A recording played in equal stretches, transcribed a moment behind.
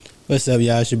What's up,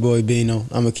 y'all? It's your boy Bino.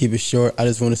 I'm gonna keep it short. I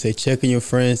just want to say check on your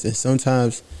friends and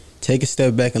sometimes take a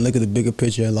step back and look at the bigger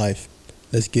picture of life.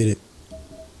 Let's get it.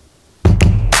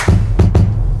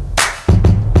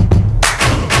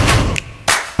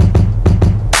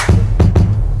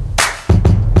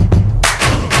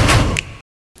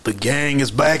 The gang is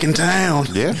back in town.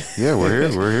 Yeah, we're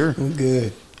here. I'm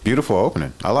good. Beautiful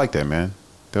opening. I like that, man.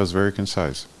 That was very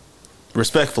concise.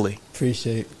 Respectfully.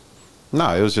 Appreciate it.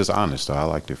 No, it was just honest, though. I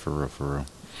liked it for real.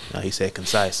 No, he said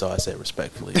concise, so I said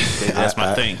respectfully. That's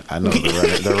my thing. I know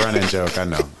the running joke. I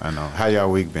know. How y'all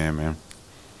week been, man?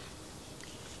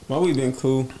 My week been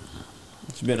cool.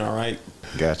 It's been all right.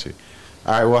 Got you.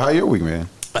 All right, well, how your week, man?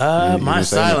 My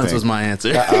silence was my answer.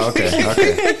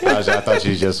 Okay. I thought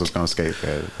you just was going to skate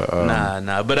that.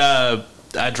 Nah. But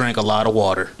I drank a lot of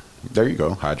water. There you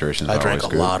go. Hydration is always good. I drank a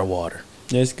lot of water.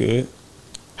 That's good.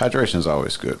 Hydration is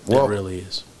always good. Well, it really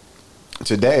is.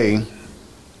 Today,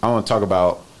 I want to talk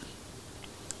about,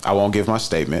 I won't give my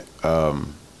statement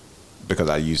because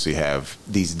I usually have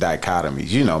these dichotomies.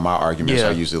 You know, my arguments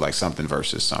are usually like something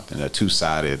versus something, a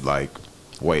two-sided like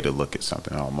way to look at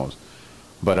something almost.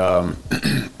 But I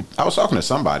was talking to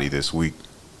somebody this week,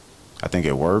 I think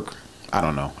at work. I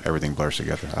don't know. Everything blurs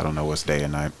together. I don't know what's day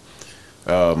and night.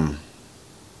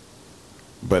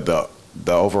 But the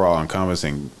overall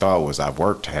encompassing thought was I've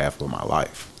worked half of my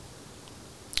life.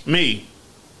 Me?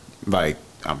 Like,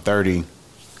 I'm 30,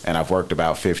 and I've worked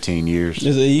about 15 years.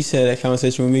 You said that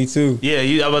conversation with me, too.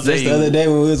 Yeah, I was just the other day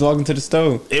when we was walking to the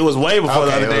store. It was way before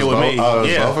the other day with me.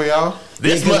 Both of y'all?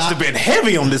 This must have been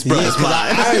heavy on this brother's mind.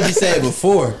 I heard you say it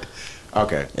before.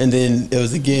 Okay. And then it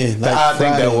was again. Like I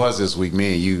think that was this week.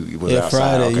 Me and you was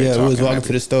outside. Friday. Okay, we was walking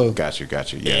to the store. Got you.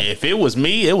 Yeah. If it was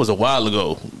me, it was a while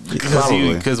ago.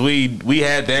 Because we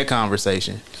had that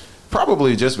conversation.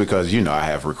 Probably just because, I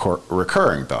have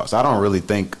recurring thoughts. I don't really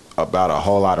think about a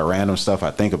whole lot of random stuff.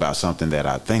 I think about something that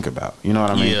I think about. You know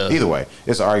what I mean? Yeah. Either way,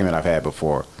 it's an argument I've had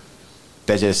before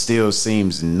that just still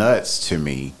seems nuts to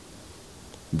me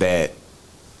that,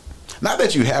 not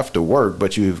that you have to work,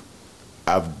 but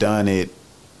I've done it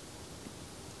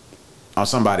on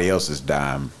somebody else's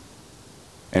dime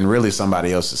and really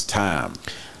somebody else's time.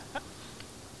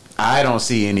 I don't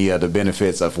see any of the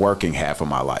benefits of working half of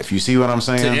my life. You see what I'm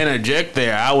saying? To interject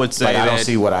there, I would say I don't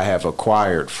see what I have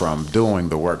acquired from doing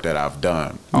the work that I've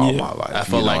done all my life. I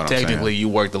feel like technically you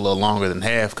worked a little longer than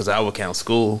half because I would count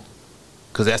school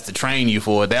because that's to train you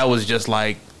for it. That was just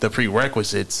like the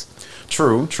prerequisites.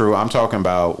 True. I'm talking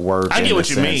about work in the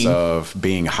sense of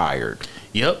being hired.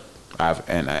 Yep. I've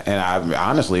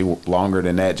honestly longer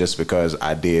than that just because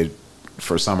I did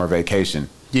for summer vacation.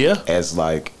 Yeah. As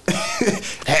like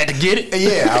had to get it.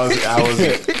 Yeah, I was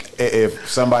if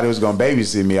somebody was gonna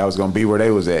babysit me, I was gonna be where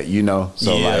they was at,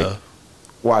 So like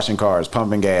washing cars,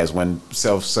 pumping gas when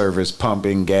self-service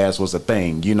pumping gas was a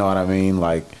thing. You know what I mean?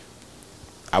 Like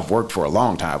I've worked for a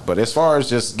long time. But as far as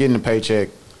just getting a paycheck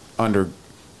under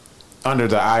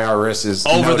the IRS's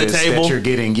over the notice table that you're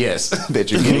getting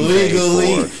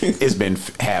legally paid for, it's been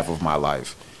half of my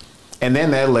life. And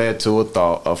then that led to a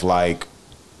thought of like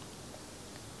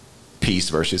peace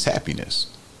versus happiness.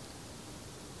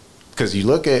 Because you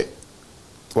look at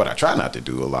what I try not to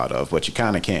do a lot of, but you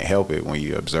kind of can't help it when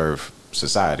you observe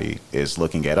society, is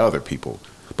looking at other people.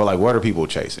 But like, what are people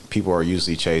chasing? People are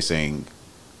usually chasing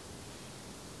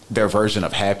their version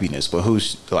of happiness, but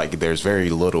there's very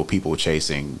little people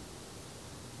chasing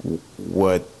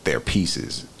what their peace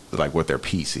is, like what their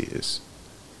peace is.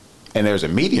 And there's a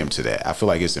medium to that. I feel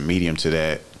like it's a medium to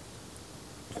that.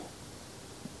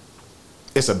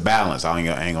 It's a balance. I ain't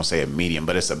gonna say a medium,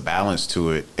 but it's a balance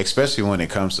to it, especially when it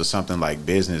comes to something like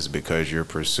business, because you're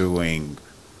pursuing,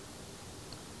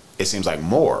 it seems like,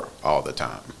 more all the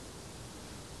time.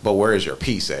 But where is your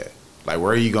peace at? Like,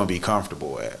 where are you gonna be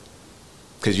comfortable at?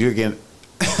 Because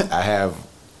I have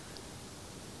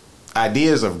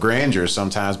ideas of grandeur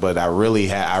sometimes, but I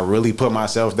really put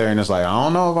myself there, and it's like, I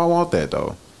don't know if I want that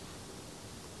though.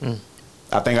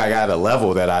 I think I got a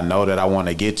level that I know that I want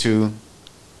to get to.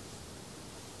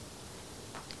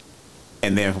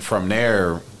 And then from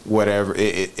there, whatever,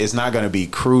 it's not going to be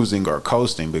cruising or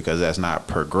coasting because that's not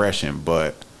progression.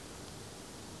 But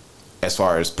as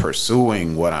far as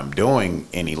pursuing what I'm doing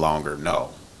any longer,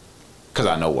 no. Because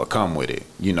I know what come with it.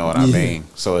 You know what I mean?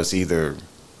 So it's either,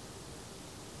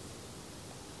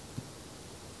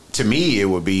 to me, it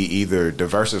would be either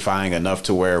diversifying enough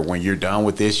to where when you're done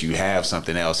with this, you have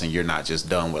something else and you're not just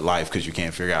done with life because you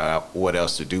can't figure out what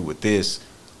else to do with this.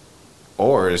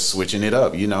 Or switching it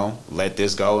up, let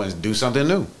this go and do something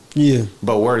new. Yeah.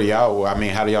 But where do y'all,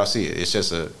 how do y'all see it? It's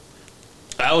just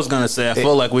I was gonna say I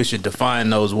feel like we should define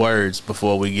those words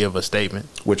before we give a statement.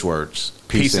 Which words?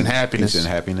 Peace and happiness. Peace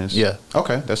and happiness. Yeah.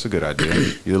 Okay, that's a good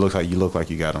idea. You look like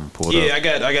you got them pulled up. Yeah,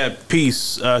 I got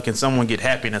peace. Can someone get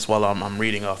happiness while I'm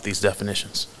reading off these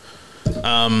definitions?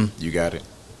 You got it.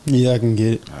 Yeah, I can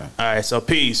get it. All right. So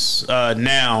peace,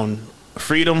 noun,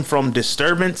 freedom from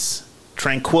disturbance,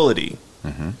 tranquility.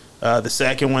 The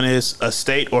second one is a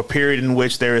state or period in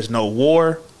which there is no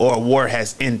war or war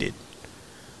has ended.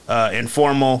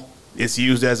 Informal is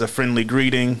used as a friendly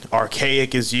greeting.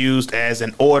 Archaic is used as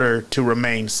an order to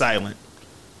remain silent.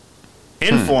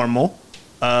 Informal,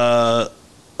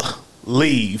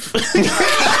 leave.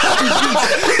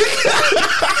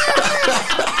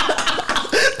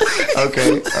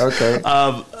 Okay.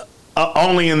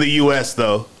 Only in the U.S.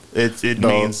 though. It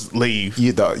means leave.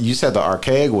 You said the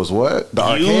archaic was what? The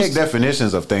archaic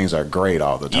definitions of things are great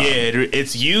all the time. Yeah,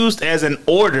 it's used as an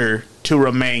order to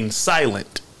remain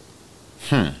silent.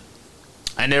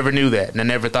 I never knew that, and I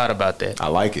never thought about that. I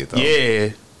like it though. Yeah.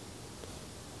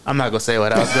 I'm not gonna say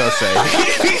what I was gonna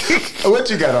say. What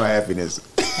you got on happiness?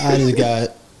 I just got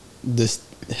this.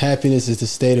 Happiness is the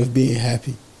state of being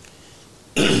happy.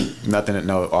 Nothing.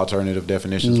 No alternative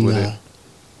definitions with it.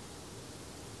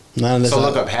 Not unless so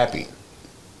look up happy.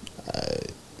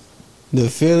 The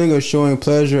feeling of showing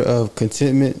pleasure of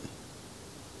contentment.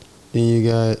 Then you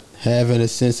got having a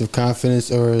sense of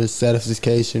confidence or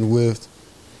satisfaction with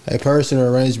a person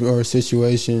or arrangement or a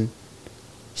situation,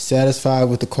 satisfied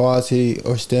with the quality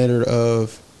or standard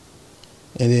of,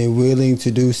 and then willing to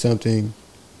do something.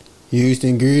 Used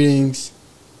in greetings,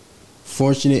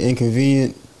 fortunate and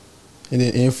convenient, and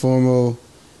then informal,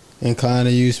 inclined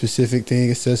to use specific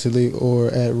thing excessively or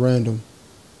at random.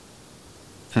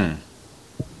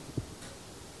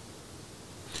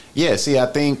 Yeah, see, I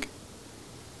think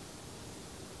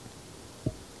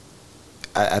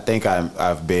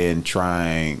I've been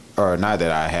trying, or not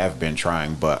that I have been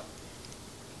trying, but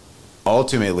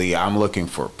ultimately I'm looking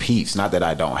for peace. Not that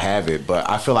I don't have it, but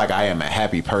I feel like I am a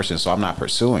happy person, so I'm not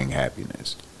pursuing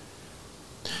happiness.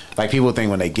 Like people think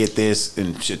when they get this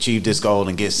and achieve this goal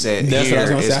and get set that's here,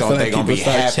 what I was it's gonna say. they're gonna be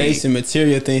start happy. Chasing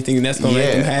material things, thinking that's gonna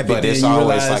make them happy. But then it's you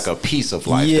always realize, like a piece of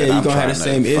life. Yeah, that you're I'm gonna have the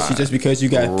trying same to issue find. just because you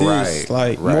got this.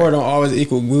 Like more don't always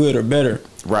equal good or better.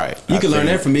 Right. You can learn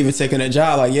that from even taking a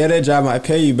job. Like, yeah, that job might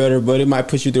pay you better, but it might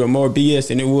push you through more BS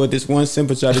than it would this one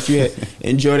simple job that you had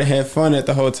enjoyed and had fun at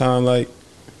the whole time. Like,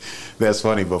 that's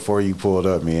funny. Before you pulled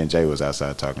up, me and Jay was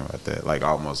outside talking about that, like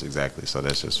almost exactly. So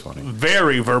that's just funny.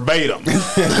 Very verbatim.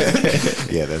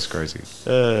 Yeah, that's crazy.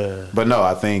 But no,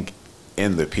 I think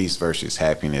in the peace versus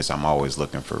happiness, I'm always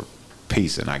looking for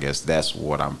peace, and I guess that's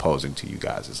what I'm posing to you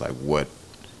guys. It's like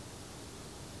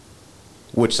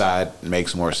which side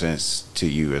makes more sense to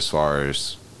you as far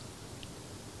as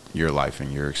your life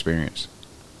and your experience?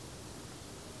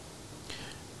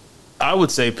 I would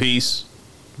say peace,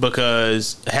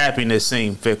 because happiness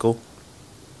seems fickle.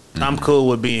 I'm cool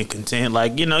with being content.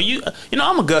 Like,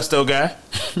 I'm a gusto guy.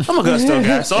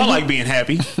 So I like being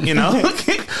happy,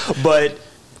 But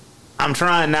I'm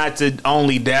trying not to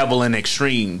only dabble in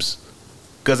extremes.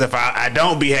 Because if I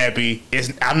don't be happy,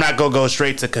 I'm not going to go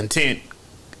straight to content.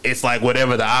 It's like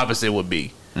whatever the opposite would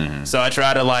be. So I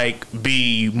try to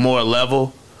be more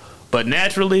level. But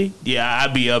naturally, yeah,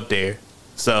 I'd be up there.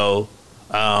 So,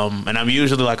 and I'm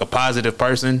usually a positive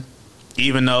person,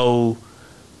 even though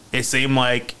it seemed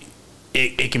like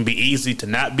it can be easy to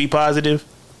not be positive.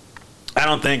 I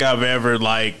don't think I've ever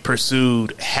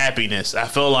pursued happiness. I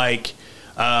feel like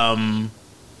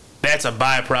that's a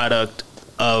byproduct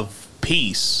of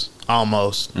peace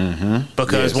almost.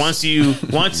 Because once you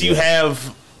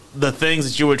have the things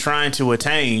that you were trying to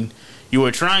attain, you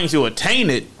were trying to attain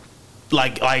it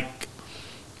like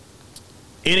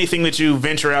anything that you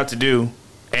venture out to do,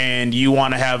 and you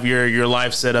want to have your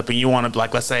life set up, and you want to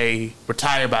let's say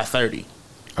retire by 30.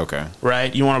 Okay.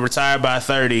 Right? You want to retire by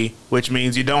 30, which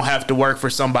means you don't have to work for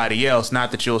somebody else.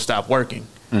 Not that you'll stop working,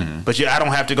 but I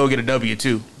don't have to go get a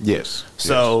W-2. Yes.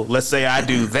 So let's say I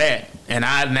do that, and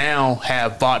I now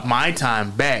have bought my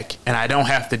time back, and I don't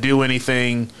have to do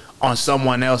anything on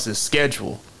someone else's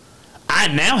schedule. I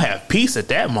now have peace at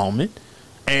that moment,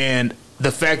 and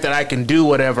the fact that I can do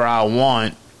whatever I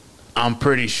want, I'm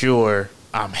pretty sure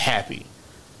I'm happy.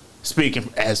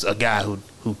 Speaking as a guy who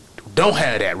don't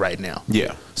have that right now.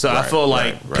 Yeah. So I feel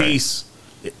like peace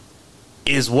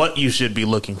is what you should be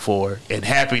looking for, and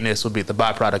happiness would be the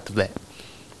byproduct of that.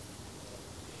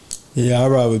 Yeah, I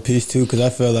ride with peace too, because I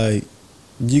feel like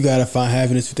you gotta find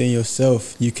happiness within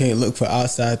yourself. You can't look for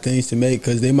outside things to make,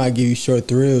 because they might give you short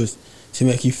thrills to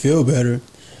make you feel better.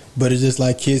 But it's just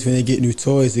like kids when they get new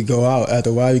toys, they go out. After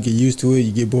a while, you get used to it,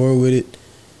 you get bored with it.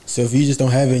 So if you just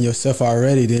don't have it in yourself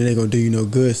already, then it ain't gonna do you no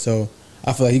good. So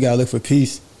I feel like you gotta look for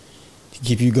peace to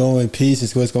keep you going. Peace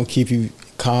is what's gonna keep you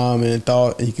calm and in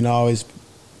thought, and you can always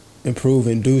improve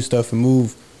and do stuff and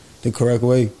move the correct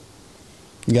way.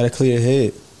 You gotta clear your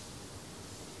head.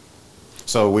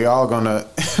 So we all gonna,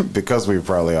 because we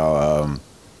probably all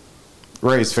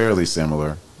raised fairly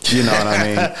similar. You know what I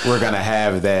mean? We're gonna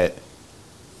have that.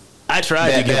 I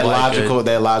tried to get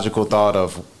that logical thought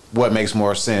of what makes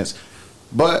more sense.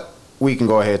 But we can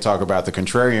go ahead and talk about the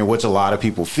contrarian, which a lot of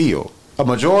people feel. A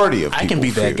majority of people I can be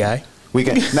feel. that guy. We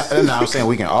can. No, I'm saying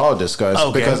we can all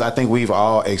discuss because I think we've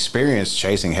all experienced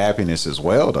chasing happiness as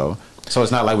well, though. So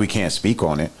it's not like we can't speak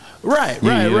on it. Right.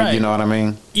 You know what I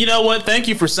mean? You know what? Thank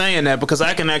you for saying that, because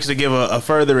I can actually give a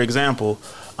further example.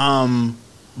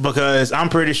 Because I'm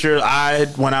pretty sure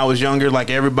when I was younger, like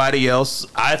everybody else,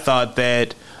 I thought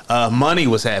that money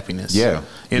was happiness. Yeah.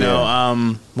 You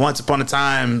know, once upon a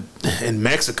time in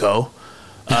Mexico.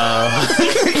 A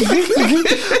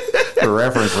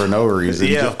reference for no reason.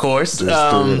 Yeah, of course.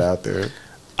 Just threw it out there.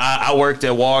 I worked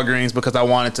at Walgreens because I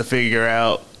wanted to figure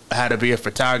out how to be a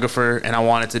photographer, and I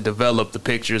wanted to develop the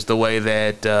pictures the way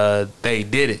that they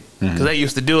did it, because they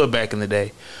used to do it back in the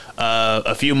day.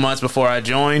 A few months before I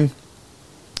joined,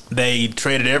 they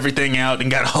traded everything out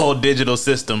and got a whole digital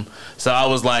system. So I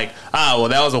was like, well,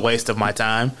 that was a waste of my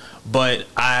time. But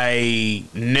I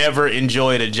never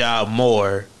enjoyed a job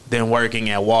more than working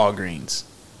at Walgreens.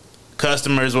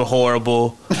 Customers were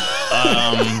horrible.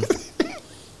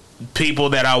 People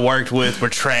that I worked with were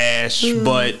trash,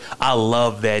 but I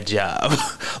loved that job.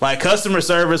 Like, customer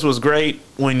service was great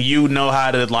when you know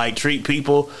how to like treat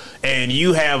people, and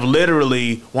you have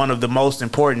literally one of the most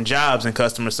important jobs in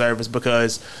customer service,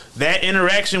 because that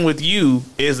interaction with you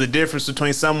is the difference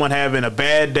between someone having a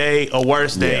bad day, a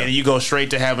worse day, and you go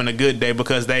straight to having a good day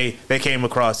because they came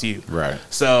across you. Right.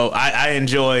 So I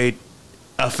enjoyed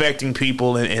affecting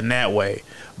people in that way,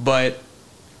 but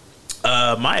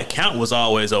my account was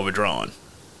always overdrawn.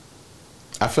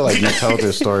 I feel like you told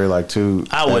this story like 2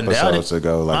 episodes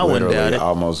ago, like literally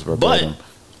almost verbatim.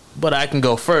 But I can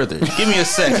go further. Give me a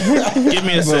second. Give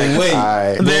me a second.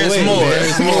 There's more.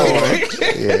 There's more.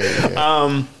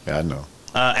 Yeah. I know.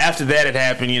 After that had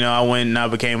happened, I went and I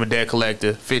became a debt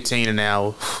collector. $15 an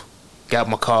hour. Got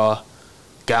my car.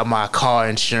 Got my car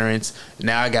insurance.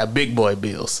 Now I got big boy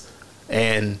bills,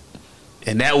 and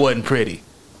that wasn't pretty.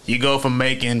 You go from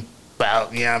making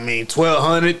about,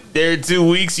 $1,200 every 2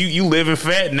 weeks. You living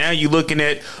fat. Now you looking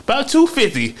at about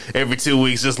 $250 every 2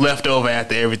 weeks, just left over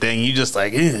after everything. You just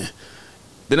like, eh.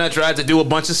 Then I tried to do a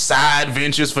bunch of side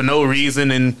ventures for no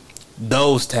reason, and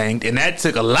those tanked. And that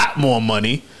took a lot more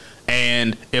money,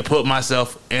 and it put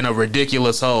myself in a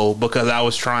ridiculous hole because I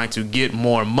was trying to get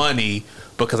more money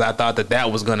because I thought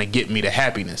that was going to get me to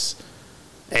happiness.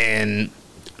 And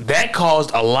that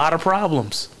caused a lot of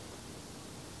problems.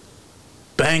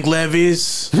 Bank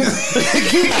levies. Listen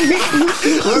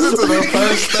to the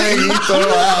first thing you throw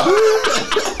out.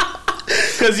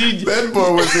 Because that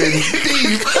boy was in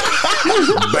deep.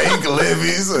 Bank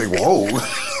levies. Like, whoa.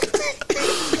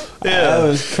 Yeah, that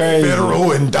was crazy.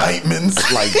 Federal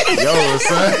indictments. Like, yo,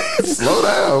 son, slow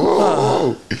down.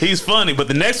 Whoa. He's funny, but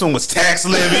the next one was tax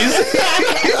levies.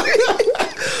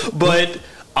 But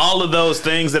all of those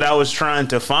things that I was trying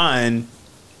to find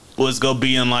was going to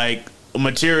be in like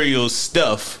material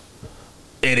stuff,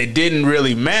 and it didn't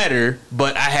really matter,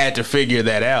 but I had to figure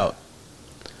that out.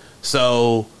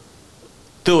 So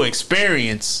through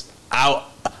experience,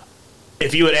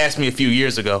 if you had asked me a few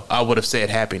years ago, I would have said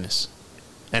happiness,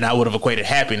 and I would have equated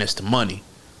happiness to money.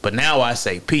 But now I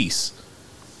say peace.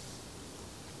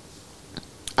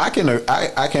 I can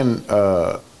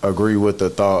agree with the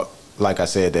thought, like I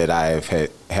said, that I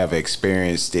have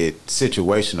experienced it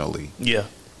situationally. Yeah.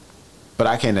 But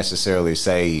I can't necessarily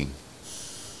say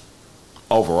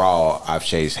overall I've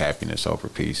chased happiness over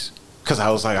peace, because I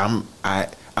was like, I'm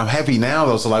happy now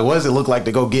though. So like, what does it look like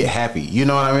to go get happy? You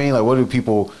know what I mean? Like, what do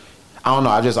people? I don't know.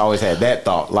 I just always had that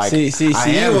thought. Like, see, you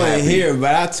wasn't here,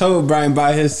 but I told Brian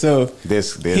by himself.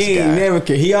 This he guy. ain't never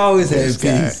care. He always had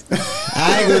peace.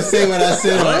 I ain't gonna say what I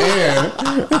said on air,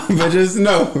 but just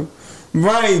know,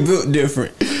 Brian built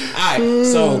different. All right,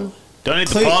 so. Don't need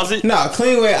to pause it? No,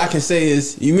 clean way I can say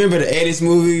is, you remember the 80s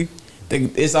movie?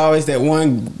 It's always that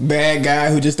one bad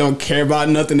guy who just don't care about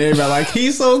nothing. Everybody like,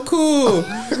 he's so cool.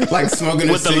 Like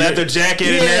smoking with the leather jacket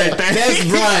and everything. That's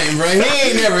Brian, bro. He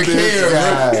ain't never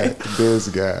cared, bro. This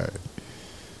guy.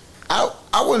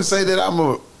 I wouldn't say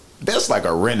that that's like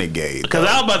a renegade. Because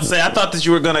I was about to say, I thought that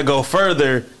you were going to go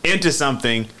further into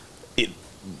something.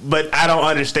 But I don't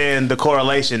understand the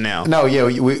correlation now. No, yeah,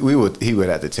 he would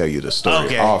have to tell you the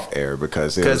story off air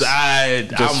because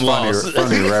I'm lost.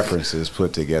 funny references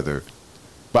put together.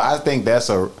 But I think that's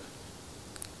a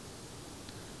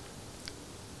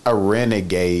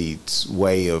renegade's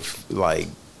way of like.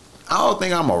 I don't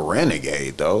think I'm a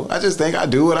renegade though. I just think I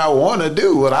do what I want to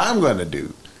do, what I'm going to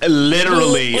do.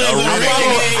 Literally,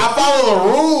 I follow the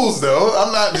rules though.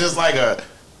 I'm not just like a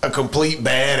complete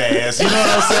badass. You know what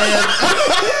I'm saying?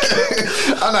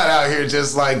 I'm not out here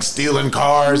just like stealing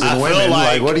cars and women.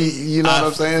 Like, what do you know what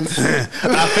I'm saying?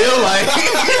 I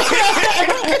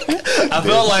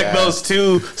feel like those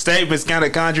two statements kind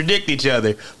of contradict each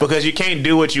other because you can't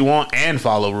do what you want and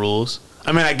follow rules.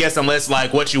 I mean, I guess unless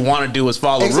like what you want to do is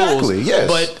follow rules. Exactly. Yes.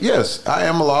 But yes, I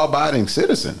am a law-abiding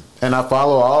citizen, and I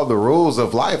follow all the rules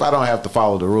of life. I don't have to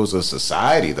follow the rules of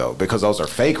society though, because those are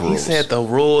fake rules. He said the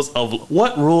rules of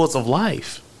what rules of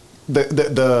life?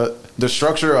 The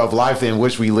structure of life in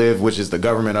which we live, which is the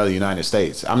government of the United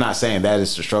States. I'm not saying that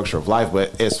is the structure of life,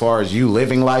 but as far as you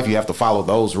living life, you have to follow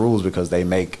those rules because they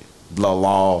make the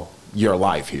law your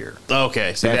life here.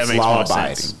 Okay, so that's that makes more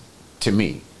sense to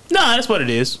me. No, that's what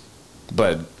it is.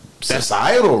 But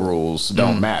societal rules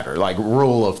don't matter, like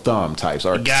rule of thumb types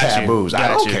or taboos. I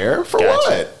don't care for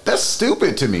what. That's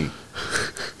stupid to me.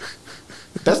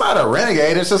 That's not a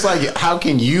renegade. It's just like, how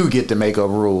can you get to make up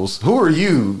rules? Who are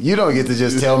you? You don't get to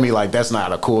just tell me like that's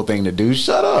not a cool thing to do.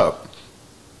 Shut up.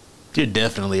 You're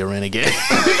definitely a renegade.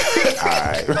 All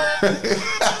right.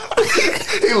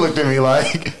 He looked at me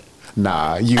like,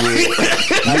 nah, you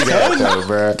got though,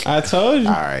 bro. I told you.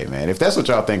 All right, man. If that's what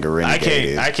y'all think a renegade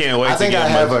is, I can't wait. I think I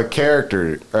have a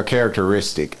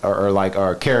characteristic, or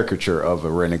a caricature of a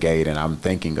renegade, and I'm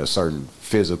thinking a certain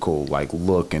physical like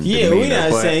look and demeanor. We're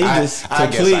not saying you just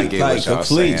complete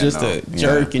just a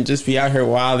jerk and just be out here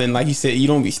wilding. Like you said, you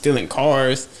don't be stealing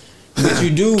cars, but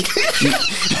you do.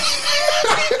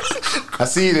 I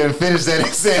see you didn't finish that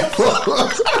example.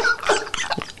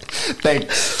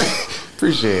 Thanks.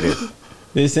 Appreciate it.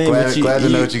 Glad to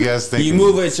know what you guys think. You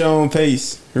move at your own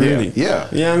pace, really. Yeah.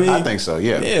 You know what I mean? I think so,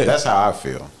 yeah. That's how I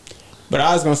feel. But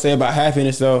I was going to say about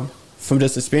happiness, though, from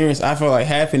just experience, I feel like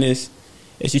happiness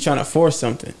is you trying to force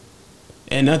something.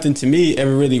 And nothing to me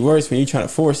ever really works when you trying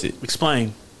to force it.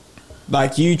 Explain.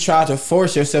 Like you try to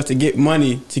force yourself to get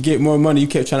money, to get more money. You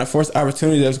kept trying to force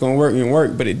opportunity that was going to work and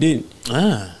work, but it didn't.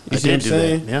 You see what I'm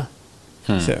saying? That.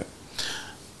 Yeah. So.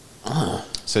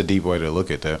 It's a deep way to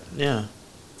look at that. Yeah.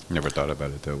 Never thought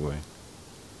about it that way.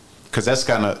 Because that's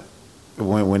kind of,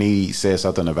 when he said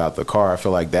something about the car, I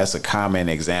feel like that's a common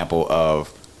example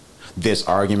of this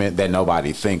argument that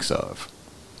nobody thinks of.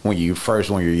 When you're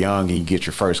young and you get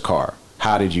your first car,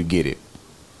 how did you get it?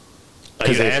 Are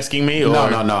you asking me? Or? No.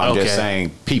 I'm just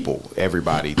saying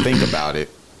everybody think about it.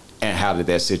 And how did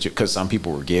that sit you? Because some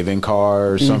people were given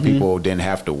cars. Some people didn't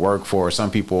have to work for it.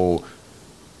 Some people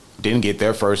didn't get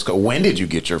their first car. When did you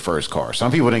get your first car?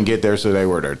 Some people didn't get theirs so they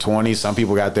were their 20s. Some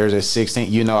people got theirs at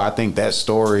 16. You know, I think that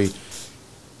story,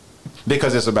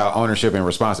 because it's about ownership and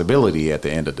responsibility at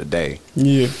the end of the day.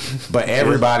 Yeah. But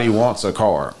everybody wants a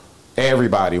car.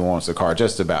 Everybody wants a car,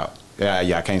 just about.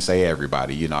 Yeah, I can't say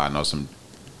everybody. You know, I know some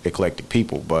eclectic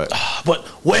people, but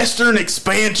Western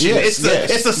expansion,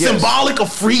 it's a symbolic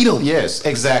of freedom. Yes,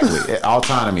 exactly.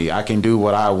 Autonomy. I can do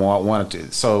what I want to.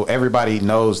 So everybody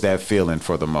knows that feeling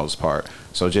for the most part.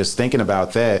 So just thinking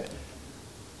about that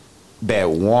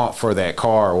want for that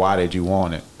car, why did you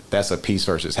want it? That's a peace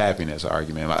versus happiness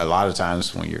argument. A lot of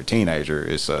times when you're a teenager,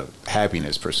 it's a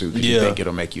happiness pursuit. You think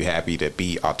it'll make you happy to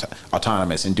be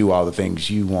autonomous and do all the things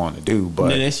you want to do. But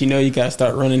then you know, you got to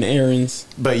start running errands.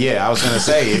 But yeah, I was going to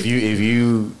say, if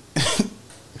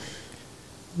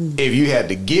you had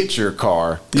to get your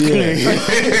car,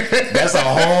 that's a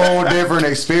whole different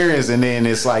experience. And then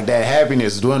it's like that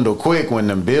happiness dwindle quick when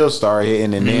the bills start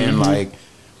hitting, and then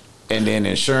and then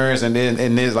insurance, and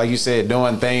then like you said,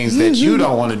 doing things that you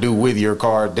don't want to do with your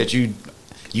car that you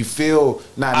feel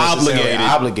not necessarily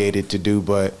obligated to do,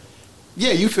 but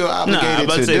you feel obligated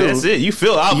to do. That's it. You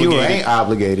feel obligated. You ain't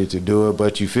obligated to do it,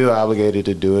 but you feel obligated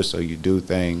to do it, so you do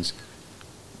things.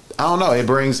 I don't know.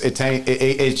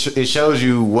 It shows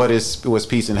you what's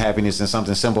peace and happiness in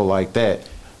something simple like that.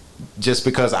 Just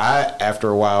because after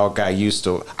a while got used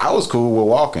to, I was cool with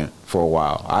walking for a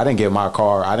while. I didn't get my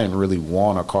car. I didn't really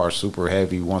want a car super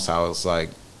heavy once I was like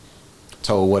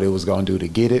told what it was going to do to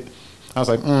get it. I was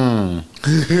like, hey,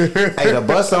 the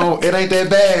bus it ain't that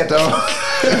bad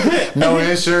though. No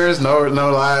insurance, no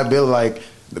liability. Like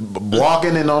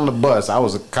walking in on the bus, I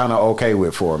was kind of okay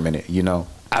with for a minute, you know.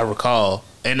 I recall,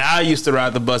 and I used to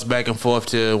ride the bus back and forth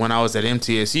to when I was at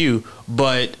MTSU,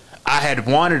 but I had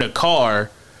wanted a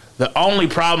car The only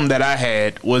problem that I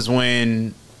had was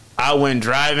when I went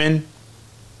driving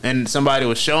and somebody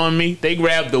was showing me. They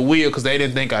grabbed the wheel because they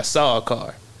didn't think I saw a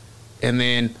car. And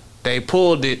then they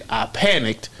pulled it. I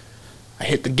panicked. I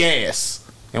hit the gas.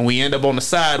 And we end up on the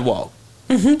sidewalk.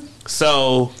 Mm-hmm.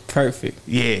 So. Perfect.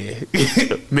 Yeah.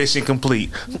 Mission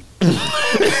complete.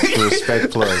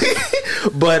 Respect plus.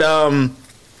 But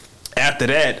after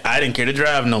that, I didn't care to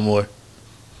drive no more.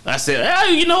 I said,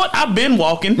 hey, you know what? I've been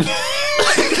walking.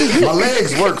 My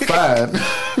legs work fine.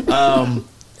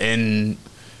 And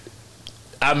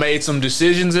I made some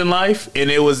decisions in life, and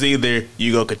it was either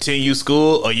you go continue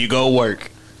school or you go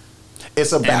work.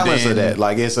 It's a balance of that.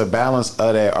 Like, it's a balance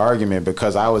of that argument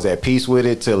because I was at peace with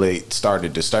it till it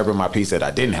started disturbing my peace that I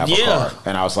didn't have a car.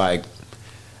 And I was like,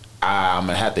 I'm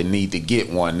going to have to need to get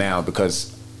one now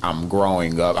because I'm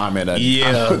growing up. I'm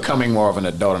becoming more of an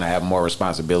adult and I have more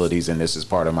responsibilities, and this is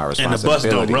part of my responsibility. And the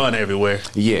bus don't run everywhere.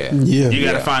 Yeah. You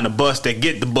got to find a bus that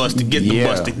get the bus to get the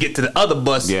bus to get to the other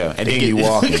bus. Yeah. And then you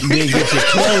walking. Then get your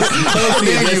close.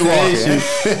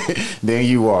 Then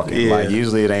you walking. Yeah. Like,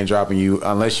 usually it ain't dropping you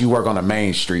unless you work on the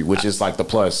main street, which is like the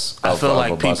plus. I feel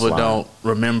like people line. don't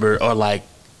remember, or like,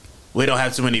 we don't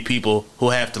have too many people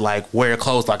who have to like wear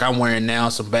clothes like I'm wearing now,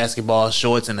 some basketball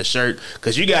shorts and a shirt,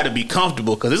 because you got to be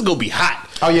comfortable because it's gonna be hot.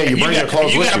 Oh yeah, you bring your clothes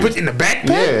with you. You got to put it in the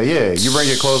backpack. Yeah. You bring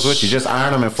your clothes with you. Just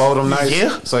iron them and fold them nice.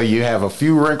 Yeah. So you have a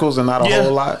few wrinkles and not a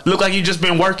whole lot. Look like you just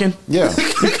been working. Yeah.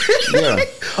 Yeah.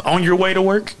 On your way to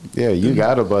work. Yeah, you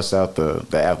got to bust out the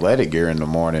athletic gear in the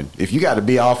morning. If you got to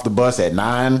be off the bus at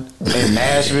 9 in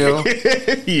Nashville,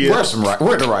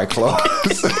 wear the right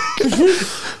clothes.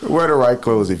 Wear the right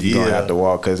clothes if you're gonna have to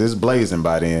walk, because it's blazing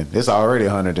by then. It's already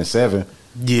 107.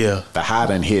 Yeah, the high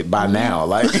done hit by now.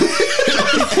 Like by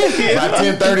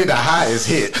 10:30, the high is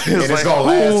hit, and it's gonna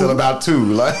last till about 2.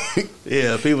 Like,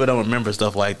 yeah, people don't remember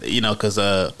stuff like that, because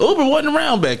Uber wasn't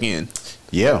around back in.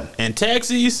 Yeah, and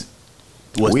taxis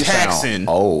was taxing. Sound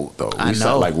old though. We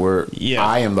sound like we're. Yeah.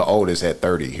 I am the oldest at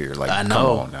 30 here. Like, I know.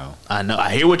 Come on now. I know.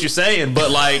 I hear what you're saying, but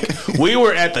like we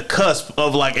were at the cusp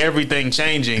of like everything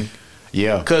changing.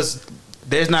 Yeah, because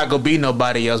there's not gonna be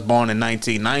nobody else born in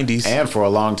 1990s, and for a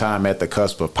long time at the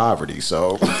cusp of poverty.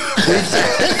 So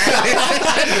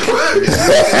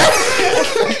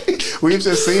we've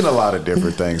just seen a lot of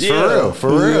different things. For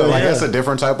real. Like, that's a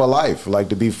different type of life. Like,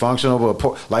 to be functional but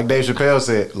poor. Like Dave Chappelle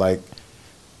said, like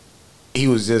he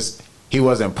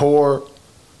wasn't poor,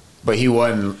 but he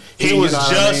wasn't. He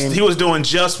was doing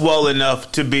just well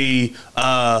enough to be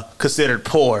considered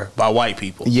poor by white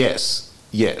people. Yes.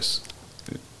 Yeah.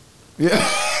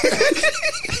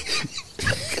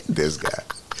 This guy.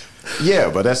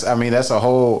 Yeah, but that's a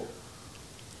whole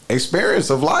experience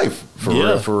of life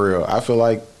for real. I feel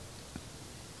like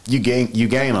you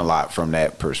gain a lot from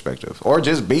that perspective, or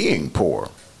just being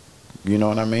poor. You know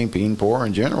what I mean? Being poor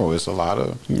in general, it's a lot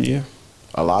of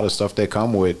stuff that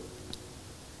come with.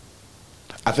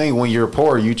 I think when you're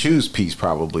poor, you choose peace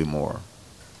probably more.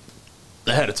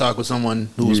 I had to talk with someone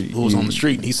who was on the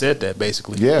street, and he said that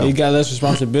basically. Yeah, you got less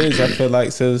responsibilities. I feel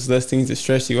like, so there's less things that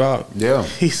stress you out. Yeah,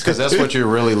 because that's what you're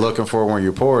really looking for when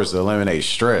you're poor, is to eliminate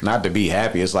stress, not to be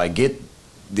happy. It's like, get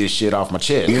this shit off my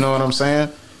chest. You know what I'm saying?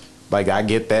 Like, I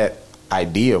get that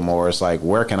idea more. It's like,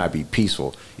 where can I be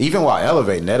peaceful, even while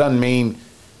elevating? That doesn't mean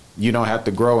you don't have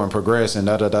to grow and progress and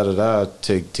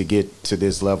to get to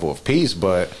this level of peace,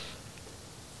 but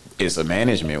it's a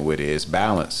management with it. It's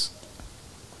balance.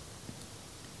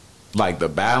 Like, the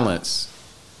balance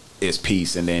is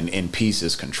peace, and then in peace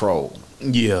is control.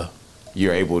 Yeah.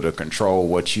 You're able to control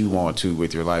what you want to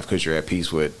with your life because you're at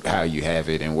peace with how you have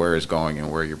it and where it's going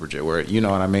and where you project. Where, you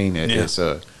know what I mean? It's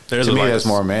to me, that's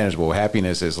more manageable.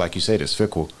 Happiness is, like you said, it's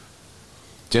fickle.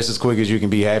 Just as quick as you can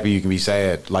be happy, you can be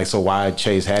sad. Like, so why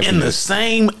chase happiness? In the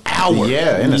same hour.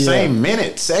 Yeah, in the same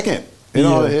minute, second. It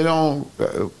don't.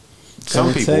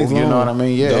 Some people, you know what I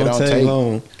mean? Yeah, it don't take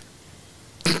long.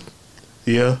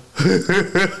 Yeah.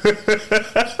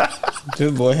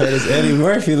 This boy had his Eddie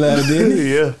Murphy laugh, didn't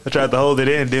he? Yeah. I tried to hold it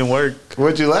in, didn't work.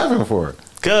 What you laughing for?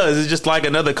 Because it's just like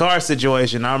another car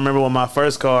situation. I remember when my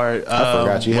first car I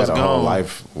forgot you had a whole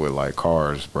life with like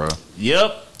cars, bro.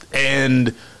 Yep.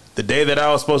 And the day that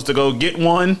I was supposed to go get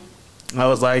one, I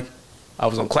was on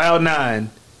cloud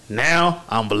 9. Now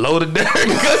I'm below the dirt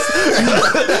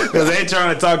because they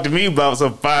trying to talk to me about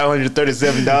some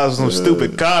 $537 for some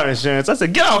stupid car insurance. I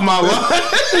said, get off my lawn.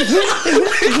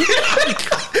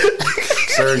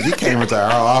 Sir, you came into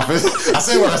our office. I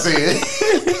said what I said.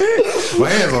 My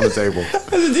hands on the table. I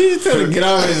said, did you tell him to get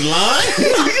off his line?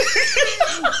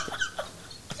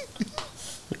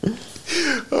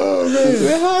 Oh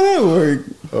man, how that work?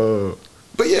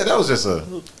 But yeah, that was just I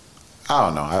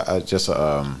don't know.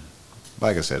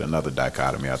 like I said, another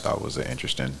dichotomy I thought was an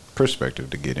interesting perspective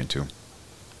to get into.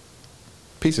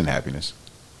 Peace and happiness.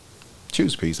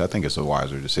 Choose peace. I think it's a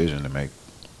wiser decision to make.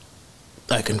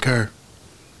 I concur.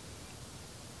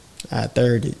 I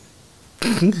third it.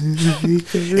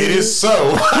 It is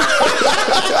so.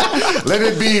 Let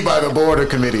it be by the board or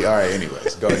committee. All right,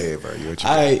 anyways. Go ahead, bro. What you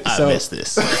All right, I missed this.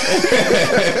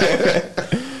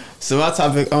 So my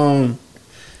topic,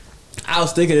 I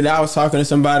was thinking that I was talking to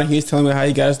somebody. He was telling me how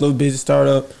he got his little business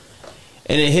startup,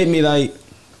 and it hit me like,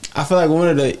 I feel like one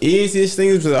of the easiest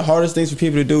things, but the hardest things for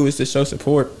people to do is to show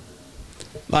support.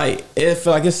 Like, I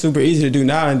feel like it's super easy to do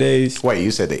nowadays. Wait,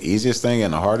 you said the easiest thing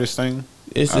and the hardest thing?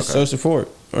 It's to show support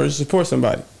or to support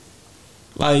somebody.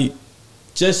 Like,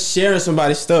 just sharing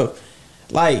somebody's stuff.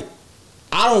 Like,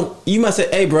 you might say,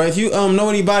 hey, bro, if you know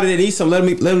anybody that needs something,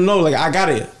 let them know. Like, I got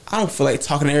it. I don't feel like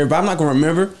talking to everybody. I'm not going to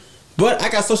remember. But I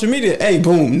got social media. Hey,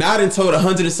 boom. Now I done told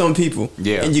 100 and some people.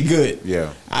 Yeah. And you're good.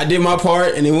 Yeah. I did my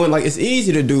part, and it went like, it's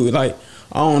easy to do. Like,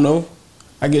 I don't know.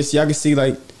 I guess y'all can see,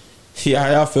 like,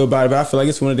 how y'all feel about it. But I feel like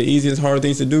it's one of the easiest, hard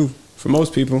things to do for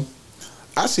most people.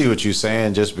 I see what you're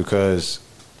saying, just because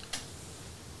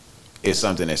it's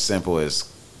something as simple as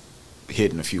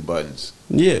hitting a few buttons.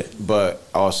 Yeah. But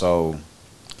also,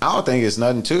 I don't think it's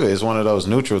nothing to it. It's one of those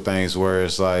neutral things where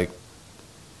it's like,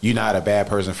 you're not a bad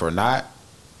person for not,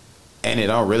 and it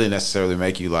don't really necessarily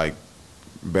make you like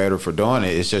better for doing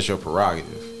it. It's just your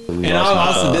prerogative. And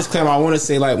also disclaimer, I want to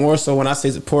say, like, more so when I say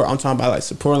support, I'm talking about like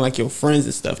supporting like your friends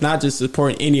and stuff, not just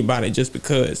supporting anybody just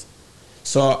because.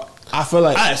 So I feel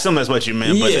like, I assume that's what you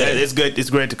meant, but it's good. It's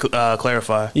great to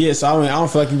clarify. Yeah, so I mean, I don't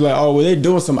feel like you be like, oh, well, they're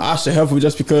doing something, I should help them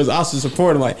just because I should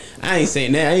support them. Like, I ain't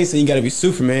saying that. I ain't saying you got to be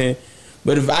Superman.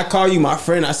 But if I call you my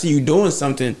friend, I see you doing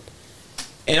something,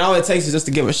 and all it takes is just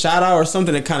to give a shout out or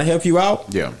something to kind of help you out.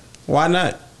 Yeah. Why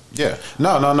not? Yeah.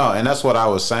 No. And that's what I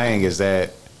was saying, is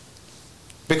that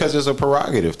because it's a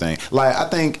prerogative thing. Like, I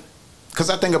think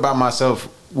about myself,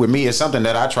 with me, it's something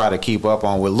that I try to keep up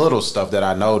on with little stuff that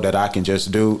I know that I can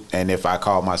just do. And if I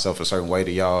call myself a certain way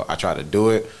to y'all, I try to do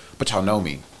it. But y'all know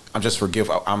me. I'm just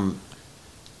forgiveful. I'm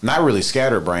not really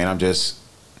scatterbrained. I'm just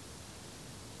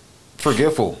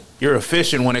forgetful. You're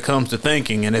efficient when it comes to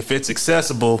thinking, and if it's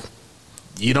accessible,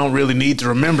 you don't really need to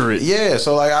remember it. Yeah,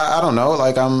 so like I don't know,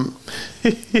 like I'm.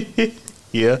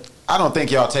 Yeah. I don't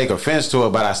think y'all take offense to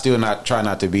it, but I still try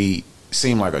not to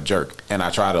seem like a jerk, and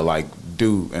I try to like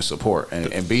do and support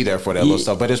and be there for that little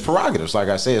stuff. But it's prerogatives, like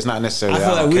I said, it's not necessarily. I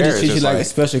feel like we just treat you like a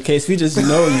special case. We just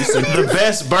know you. So the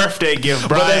best birthday gift,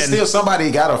 Brian. But that's still,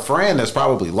 somebody got a friend that's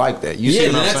probably like that. You see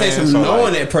what I'm saying? That takes some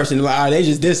knowing that person. Like, they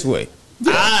just this way.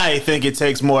 Yeah. I think it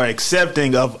takes more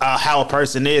accepting of how a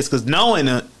person is, because knowing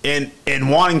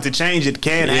and wanting to change it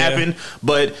can happen.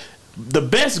 But the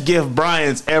best gift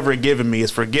Brian's ever given me is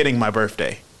forgetting my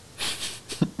birthday,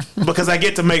 because I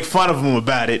get to make fun of him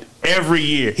about it every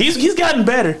year. He's gotten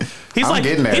better. He's I'm like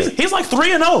getting there. He's like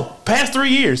 3-0 past 3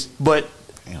 years, but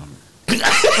I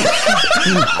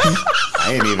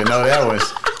didn't even know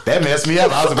that messed me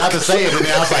up. I was about to say it, and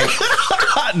then I was like,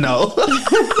 no.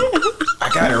 I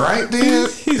got it right then.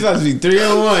 He's about to be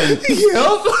 3-1.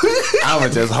 Yep. I'ma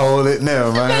just hold it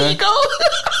now, man. There you go.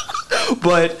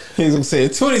 But he's gonna say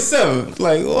 27.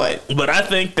 Like, what? But I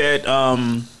think that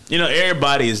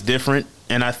everybody is different,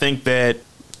 and I think that.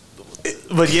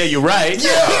 But yeah, you're right. Yeah.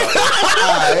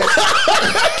 All right.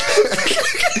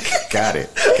 Got it.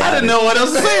 I didn't know what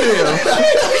else to say to him.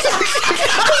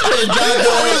 I didn't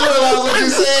realize what you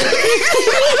said.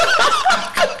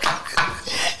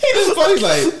 He's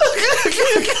like,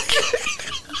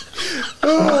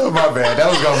 oh, my bad. That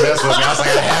was gonna mess with me. I was like,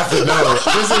 I have to know.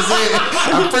 This is it.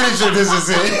 I'm pretty sure this is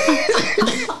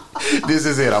it. This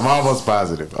is it. I'm almost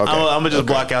positive. Okay. I'm gonna just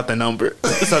block out the number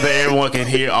so that everyone can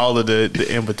hear all of the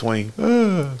in between.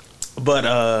 But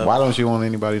why don't you want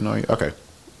anybody to know you? Okay,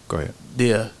 go ahead.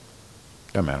 Yeah,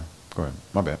 doesn't matter. Go ahead.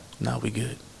 My bad. No, we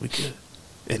good.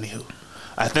 Anywho,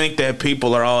 I think that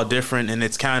people are all different, and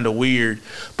it's kind of weird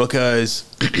because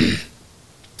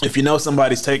if you know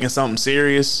somebody's taking something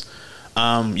serious,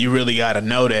 you really got to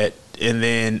know that. And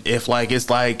then if like it's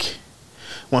like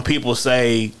when people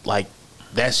say like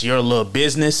that's your little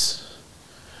business,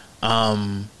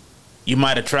 you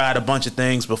might have tried a bunch of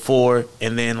things before,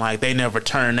 and then like they never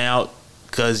turn out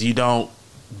because you don't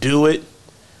do it,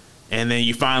 and then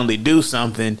you finally do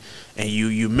something and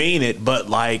you mean it, but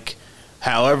like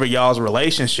however y'all's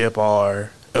relationship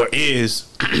is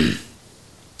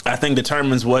I think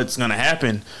determines what's going to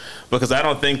happen, because I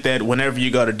don't think that whenever you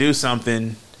go to do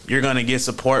something you're going to get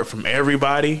support from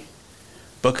everybody,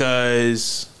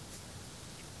 because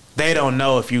they don't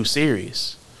know if you're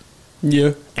serious.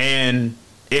 Yeah. And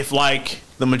if like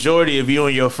the majority of you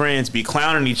and your friends be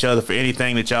clowning each other for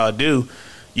anything that y'all do,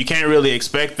 you can't really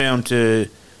expect them to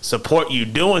support you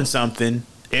doing something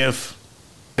if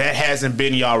that hasn't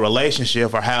been y'all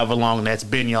relationship or however long that's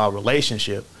been y'all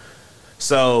relationship.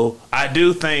 So I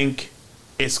do think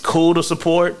it's cool to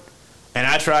support, and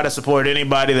I try to support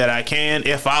anybody that I can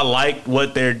if I like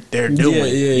what they're doing.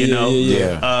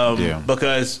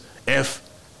 Because if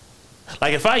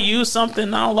I use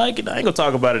something I don't like it, I ain't gonna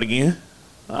talk about it again.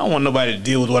 I don't want nobody to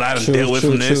deal with what I done dealt with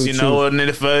from this, you know. And then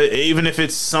even if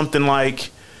it's something like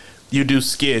you do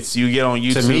skits, you get on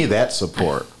YouTube. To me, that's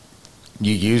support.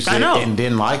 You used it and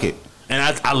didn't like it,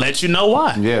 and I let you know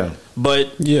why. Yeah,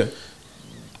 but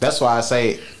that's why I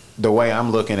say the way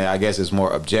I'm looking at it, I guess, is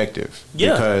more objective.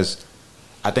 Yeah, because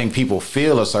I think people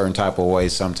feel a certain type of way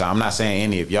sometimes. I'm not saying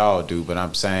any of y'all do, but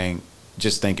I'm saying,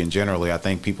 just thinking generally, I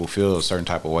think people feel a certain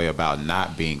type of way about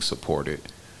not being supported.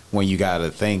 When you got to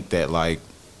think that, like,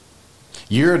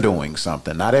 you're doing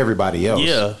something, not everybody else.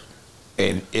 Yeah.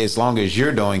 And as long as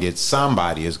you're doing it,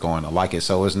 somebody is going to like it.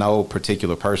 So it's no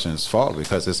particular person's fault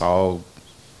because it's all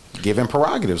given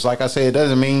prerogatives. Like I said, it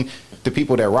doesn't mean the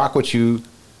people that rock with you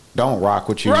don't rock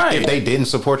with you. Right. If they didn't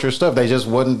support your stuff, they just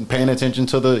wasn't paying attention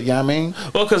to the, you know what I mean?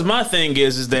 Well, because my thing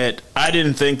is that I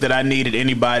didn't think that I needed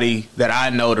anybody that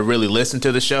I know to really listen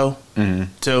to the show.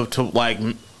 Mm-hmm. To like,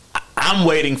 I'm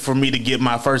waiting for me to get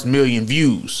my first 1 million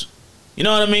views. You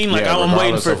know what I mean? Like, I'm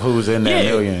waiting for who's in that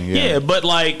million. Yeah, but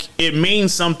like, it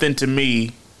means something to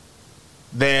me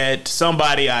that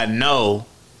somebody I know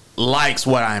likes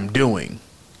what I'm doing.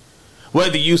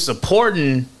 Whether you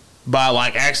supporting by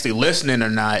like actually listening or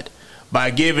not,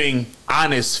 by giving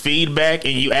honest feedback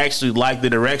and you actually like the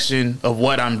direction of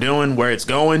what I'm doing, where it's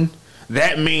going,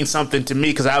 that means something to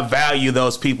me because I value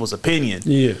those people's opinion.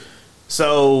 Yeah.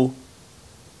 So,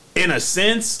 in a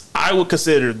sense, I would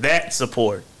consider that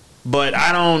support. But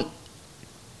I don't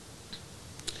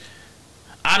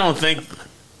think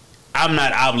I'm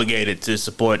not obligated to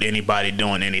support anybody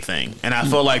doing anything. And I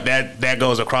feel like that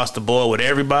goes across the board with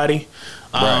everybody.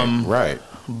 Right.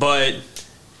 But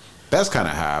that's kind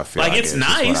of how I feel. Like, it's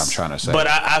nice. What I'm trying to say. But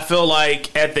I feel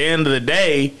like at the end of the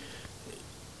day,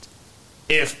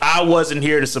 if I wasn't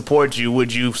here to support you,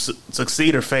 would you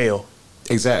succeed or fail?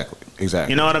 Exactly.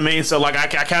 You know what I mean? So, like, I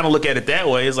kind of look at it that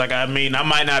way. It's like, I mean, I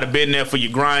might not have been there for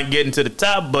your grind getting to the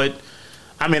top, but,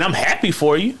 I mean, I'm happy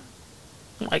for you.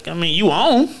 Like, I mean, you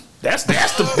own. That's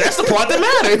the part that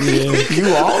matters. Yeah.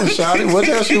 You own, shawty. What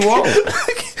else you want?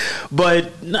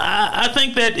 But I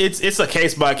think that it's a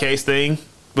case-by-case thing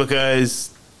because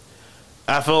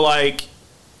I feel like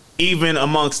even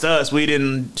amongst us, we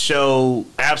didn't show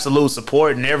absolute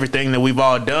support in everything that we've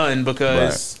all done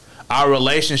because our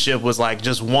relationship was like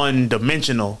just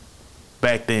one-dimensional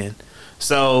back then.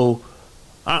 So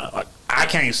I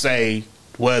can't say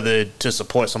whether to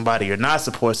support somebody or not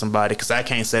support somebody because I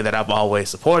can't say that I've always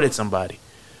supported somebody.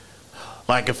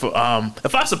 Like if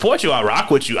I support you, I rock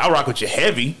with you. I rock with you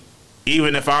heavy.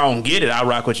 Even if I don't get it, I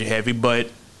rock with you heavy. But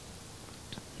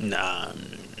nah,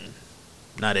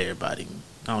 not everybody.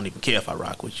 I don't even care if I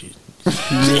rock with you.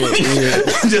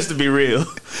 Just to be real.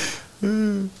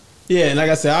 Yeah, and like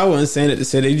I said, I wasn't saying it to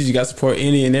say that you just got to support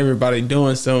any and everybody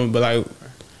doing something, but like,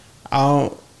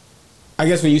 I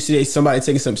guess when you see somebody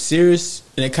taking something serious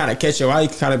and it kind of catch your eye, you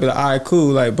can kind of be like, all right,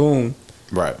 cool, like, boom.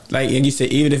 Right. Like, and you say,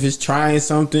 even if it's trying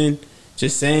something,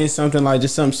 just saying something, like,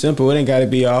 just something simple, it ain't got to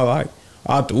be all like,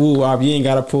 out the woo, you ain't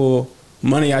got to pull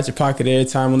money out your pocket every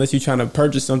time unless you're trying to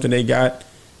purchase something they got.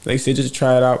 Like I said, just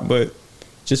try it out, but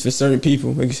just for certain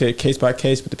people, like you said, case by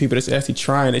case, but the people that's actually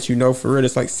trying that you know for real,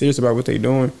 that's like serious about what they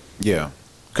doing. Yeah.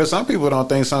 Because some people don't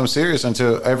think something's serious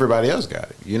until everybody else got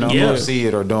it. You know, or see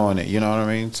it or doing it. You know what I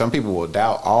mean? Some people will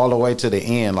doubt all the way to the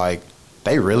end, like,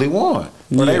 they really won.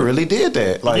 Or they really did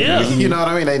that. Like, you know what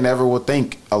I mean? They never will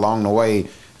think along the way,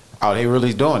 oh, they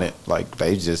really doing it. Like,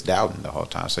 they just doubting the whole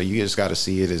time. So you just got to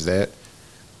see it as that.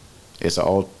 It's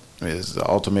the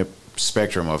ultimate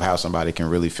spectrum of how somebody can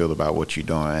really feel about what you're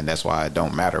doing. And that's why it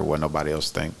don't matter what nobody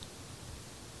else think.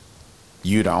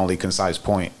 You the only concise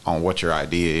point on what your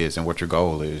idea is and what your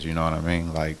goal is. You know what I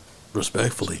mean? Like,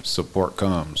 respectfully, support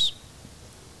comes.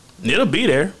 It'll be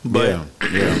there, but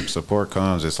yeah, support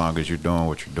comes as long as you're doing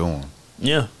what you're doing.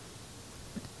 Yeah.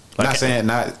 Like,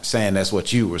 not saying that's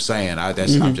what you were saying.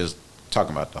 I'm just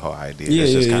talking about the whole idea.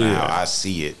 That's just kind of how I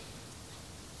see it.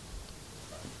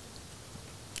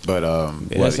 But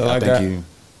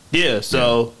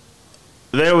so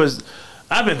there was.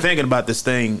 I've been thinking about this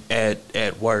thing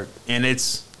at work, and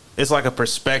it's like a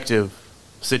perspective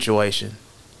situation.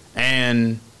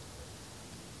 And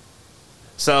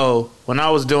so when I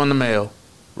was doing the mail,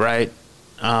 right,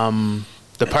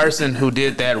 The person who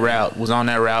did that route was on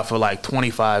that route for like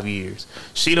 25 years.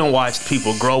 She done watched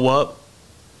people grow up.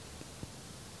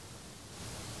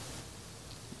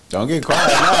 Don't get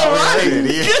quiet. No,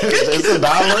 it's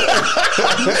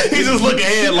 $1. He just look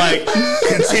ahead like,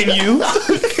 continue.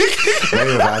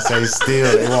 Maybe if I say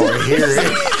still, they won't hear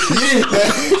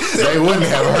it. They wouldn't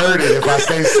have heard it if I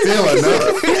stay still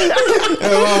enough.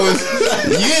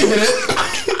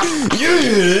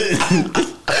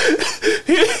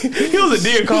 He was a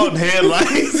deer caught in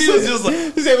headlights. He was just like,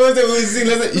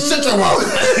 shut your mouth.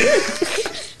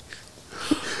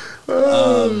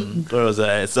 where was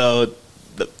I? So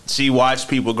she watched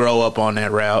people grow up on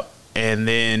that route, and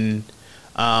then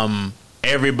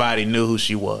everybody knew who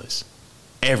she was.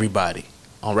 Everybody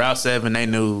on Route 7, they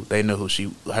knew who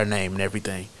her name and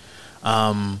everything.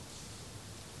 The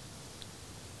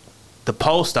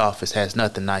post office has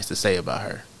nothing nice to say about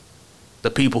her. The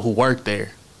people who work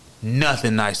there,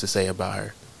 nothing nice to say about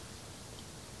her.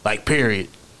 Like, period.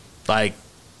 Like,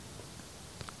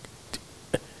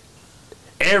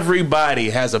 everybody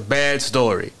has a bad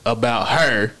story about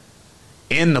her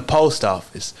in the post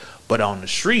office, but on the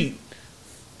street,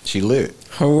 she lit.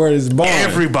 Her word is born.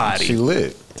 Everybody, she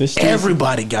lit.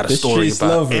 Everybody got a story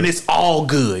about her, and it's all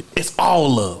good. It's all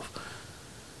love.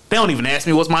 They don't even ask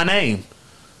me what's my name.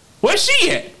 Where's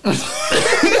she at?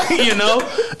 You know,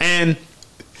 and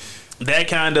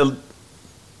that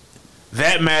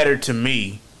mattered to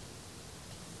me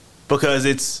because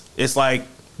it's like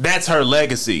that's her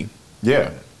legacy.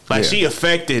 Yeah. Like, she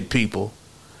affected people.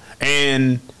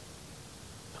 And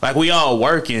like, we all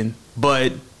working,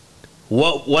 but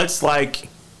what's like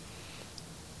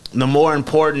the more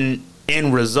important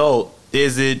end result?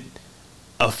 Is it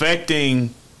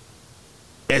affecting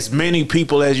as many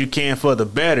people as you can for the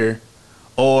better,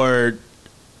 or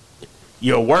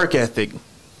your work ethic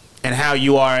and how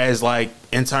you are as like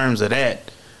in terms of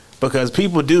that? Because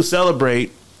people do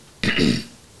celebrate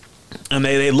and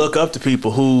they look up to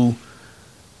people who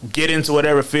get into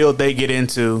whatever field they get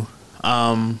into,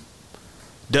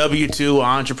 W-2 or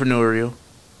entrepreneurial,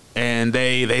 and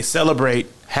they celebrate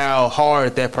how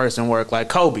hard that person worked. Like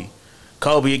Kobe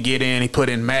would get in, he put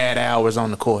in mad hours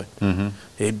on the court. Mm-hmm.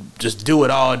 He'd just do it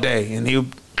all day, and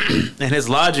and his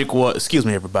logic was, excuse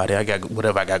me, everybody, I got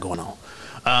whatever I got going on.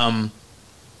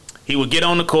 He would get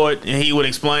on the court and he would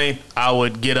explain, I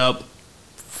would get up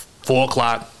 4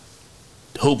 o'clock,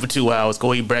 hoop for 2 hours,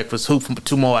 go eat breakfast, hoop for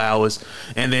 2 more hours.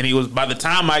 And then by the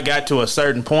time I got to a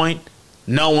certain point,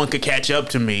 no one could catch up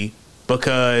to me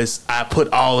because I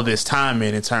put all of this time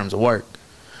in terms of work.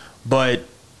 But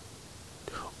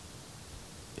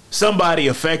somebody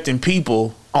affecting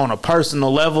people on a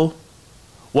personal level,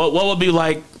 what would be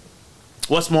like,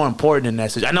 what's more important in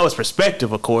that situation? I know it's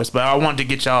perspective, of course, but I wanted to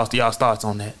get y'all's thoughts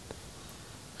on that.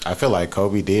 I feel like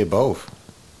Kobe did both.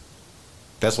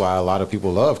 That's why a lot of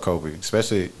people love Kobe,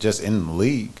 especially just in the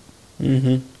league.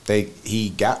 Mm-hmm. He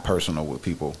got personal with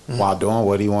people while doing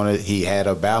what he wanted. He had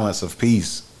a balance of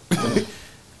peace.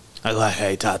 I like how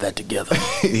he tied that together.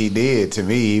 He did. To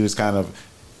me, he was kind of,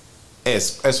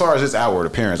 as far as his outward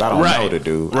appearance, I don't know the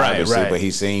dude, obviously, but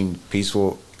he seemed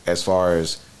peaceful as far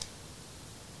as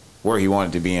where he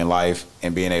wanted to be in life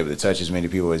and being able to touch as many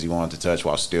people as he wanted to touch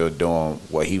while still doing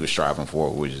what he was striving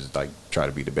for, which is like try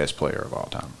to be the best player of all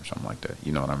time or something like that.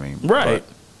 You know what I mean? Right.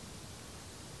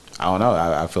 But I don't know.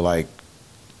 I feel like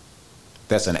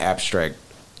that's an abstract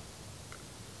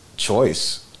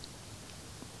choice.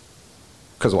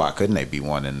 Because why couldn't they be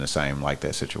one in the same like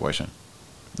that situation?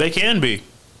 They can be.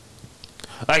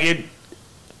 Like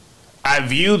I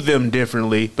viewed them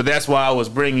differently, but that's why I was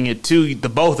bringing it to the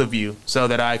both of you so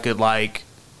that I could like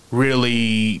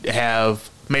really have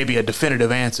maybe a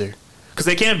definitive answer. Because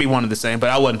they can be one and the same,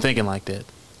 but I wasn't thinking like that.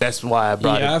 That's why I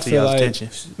brought it to y'all's attention.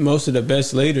 Most of the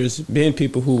best leaders been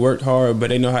people who worked hard, but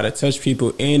they know how to touch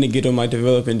people and to get them like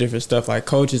developing different stuff like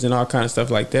coaches and all kind of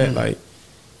stuff like that. Mm-hmm. Like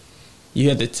you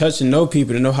have to touch and know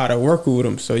people to know how to work with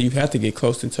them. So you have to get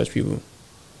close and touch people.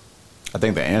 I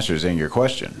think the answer is in your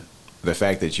question. The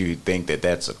fact that you think that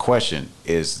that's a question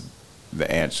is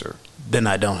the answer. Then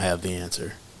I don't have the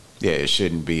answer. Yeah, it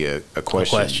shouldn't be a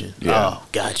question. A question. Yeah. Oh,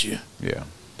 got you. Yeah,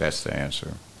 that's the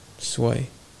answer. Sway.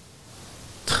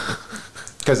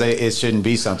 Because it shouldn't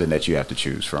be something that you have to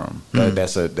choose from.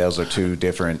 Those are two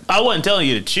different. I wasn't telling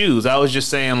you to choose. I was just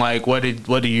saying, like, what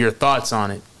are your thoughts on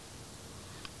it?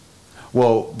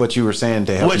 Well, but you were saying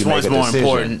to help which you make a decision. Which one's more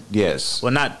important? Yes.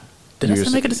 Well, not. Did I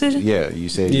say make a decision? Yeah, you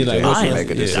said you like, help you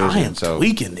make a decision. I am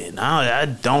tweaking it. I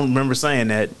don't remember saying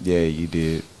that. Yeah, you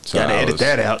did. So gotta edit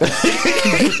that out.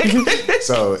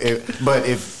 So,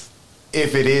 if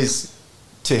it is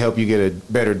to help you get a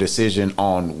better decision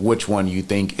on which one you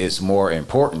think is more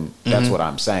important. That's what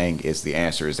I'm saying is the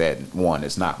answer is that one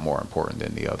is not more important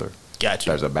than the other. Gotcha.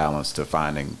 There's a balance to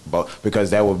finding both,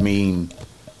 because that would mean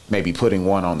maybe putting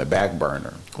one on the back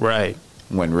burner. Right.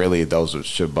 When really those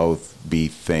should both be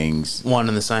things one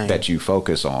and the same that you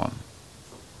focus on.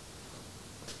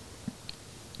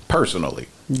 Personally,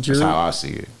 that's how I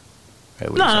see it.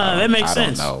 At least no, that makes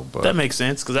sense. I don't know, but that makes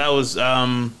sense because I was,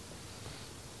 I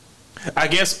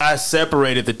guess I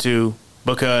separated the two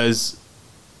because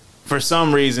for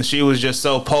some reason she was just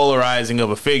so polarizing of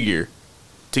a figure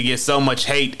to get so much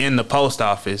hate in the post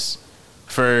office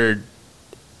for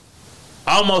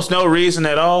almost no reason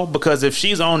at all. Because if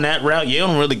she's on that route, you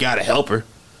don't really gotta help her.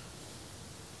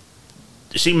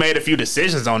 She made a few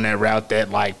decisions on that route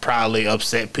that like probably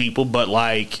upset people, but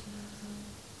like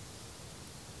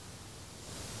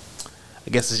I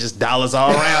guess it's just dollars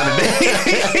all around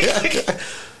today.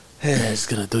 It's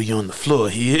gonna throw you on the floor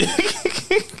here.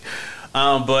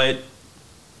 But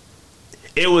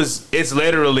it's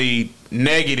literally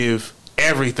negative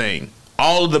everything.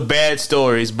 All of the bad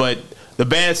stories, but the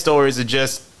bad stories are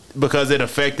just because it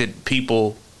affected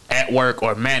people at work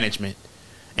or management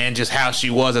and just how she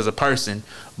was as a person.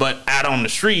 But out on the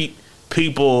street,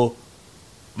 people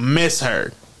miss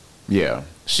her. Yeah.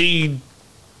 She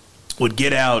would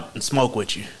get out and smoke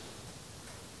with you.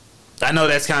 I know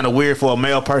that's kind of weird for a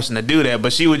male person to do that,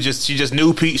 but she just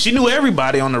knew she knew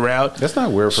everybody on the route. That's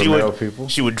not weird for male people.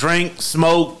 She would drink,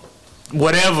 smoke,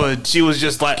 whatever. She was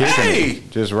just like, hey,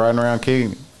 just riding around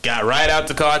kicking. Got right out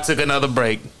the car, took another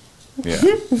break. Yeah.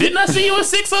 Didn't I see you at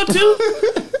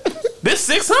 602? This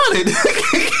 600.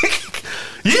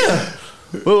 Yeah.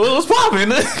 Well, it was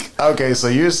popping. Okay, so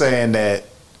you're saying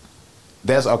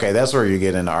that's where you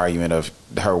get in the argument of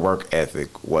her work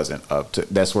ethic wasn't up to.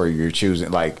 That's where you're choosing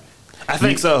like. I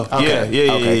think so. Okay.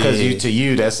 Yeah. Because to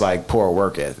you that's like poor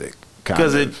work ethic.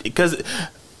 Because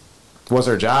was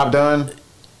her job done?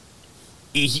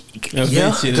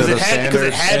 Yeah, because it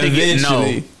had to get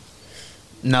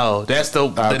no. That's the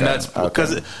nuts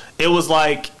because it was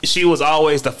like she was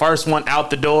always the first one out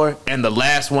the door and the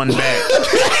last one back.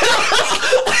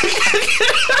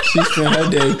 She spent her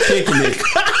day kicking it.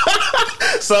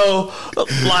 So,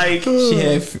 like,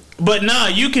 but nah,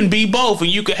 you can be both, and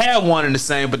you could have one and the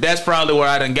same. But that's probably where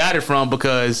I done got it from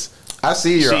because I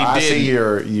see your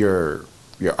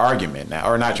argument now,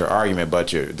 or not your argument, but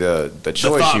the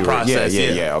choice you process.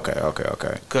 Yeah. Okay.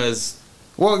 Because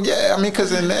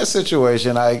because in that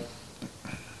situation,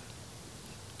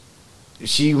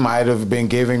 she might have been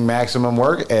giving maximum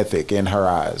work ethic in her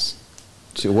eyes.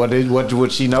 What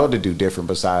would she know to do different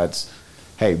besides,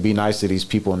 hey, be nice to these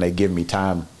people and they give me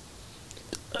time?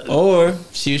 Or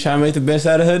she was trying to make the best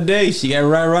out of her day. She got to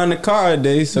ride around the car a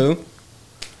day, so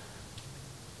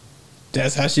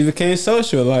that's how she became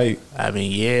social. Like, I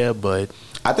mean, yeah, but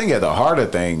I think at the heart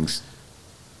of things,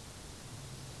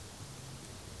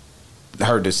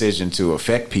 her decision to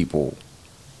affect people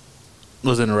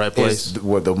was in the right place. Is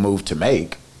what the move to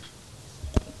make.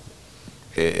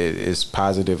 It is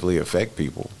positively affect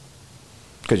people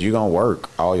because you're gonna work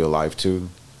all your life too.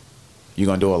 You're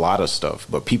gonna do a lot of stuff,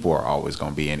 but people are always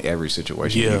gonna be in every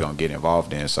situation you're gonna get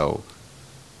involved in. So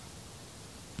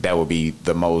that would be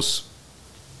the most.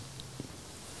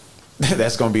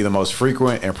 That's gonna be the most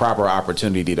frequent and proper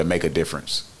opportunity to make a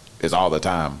difference. Is all the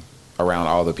time around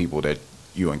all the people that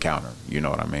you encounter. You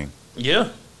know what I mean? Yeah.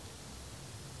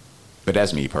 But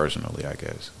that's me personally, I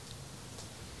guess.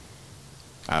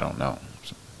 I don't know.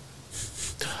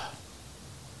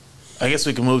 I guess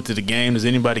we can move to the game. Does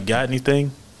anybody got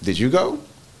anything? Did you go?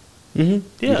 Mm-hmm.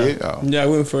 Yeah. You did? Oh. Yeah, I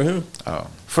went for him. Oh.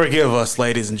 Forgive us,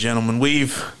 ladies and gentlemen.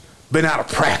 We've been out of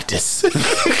practice. A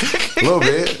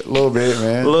little bit,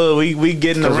 man. Look, we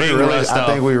getting the ring rust off. I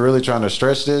think we're really trying to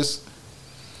stretch this.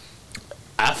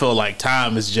 I feel like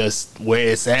time is just where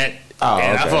it's at. Oh,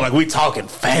 and okay. I feel like we talking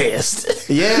fast.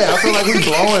 Yeah, I feel like we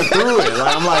blowing through it.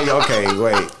 Like, I'm like, okay,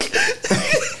 wait.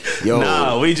 Yo.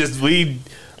 Nah, we doing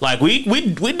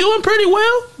pretty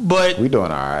well, but we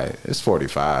doing all right. It's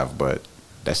 45, but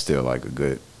that's still like a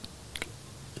good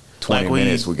 20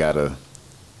 minutes. We gotta.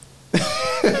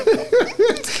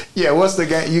 Yeah, what's the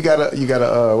game? You gotta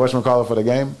whatchamacallit for the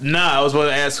game? Nah, I was going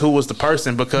to ask who was the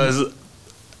person because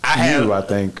I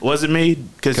think. Was it me?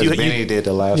 Because Benny did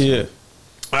the last one.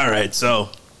 All right, so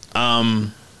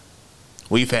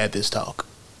we've had this talk.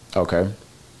 Okay.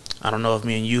 I don't know if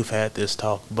me and you've had this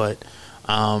talk, but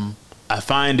I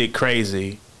find it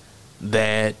crazy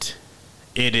that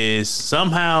it is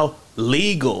somehow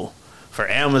legal for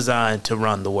Amazon to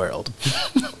run the world.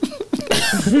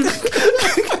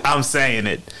 I'm saying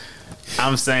it.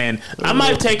 I'm saying I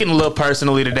might take it a little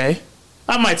personally today.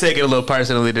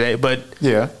 But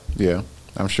Yeah,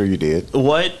 I'm sure you did.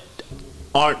 what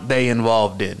aren't they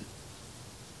involved in?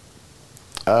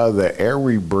 The air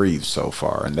we breathe so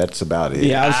far, and that's about it.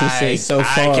 Yeah, I was gonna say so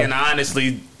far. I can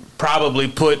honestly probably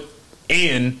put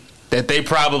in that they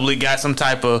probably got some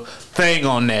type of thing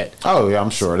on that. Oh yeah, I'm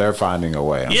sure they're finding a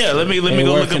way. Let me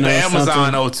go look up the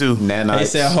Amazon O2. Nanites, They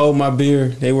said hold my beer.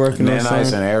 They working on nanites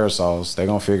something. and aerosols. They're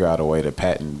gonna figure out a way to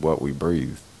patent what we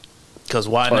breathe, Because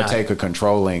why or not? take a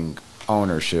controlling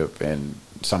ownership in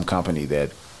some company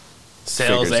that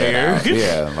Sells figures that air. out.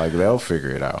 Yeah, like they'll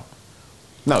figure it out.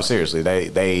 No, seriously,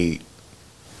 they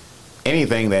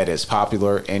anything that is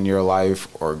popular in your life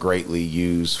or greatly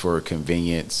used for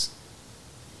convenience.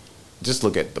 Just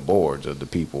look at the boards of the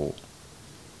people,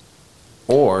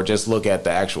 or just look at the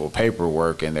actual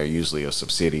paperwork, and they're usually a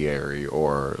subsidiary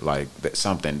or like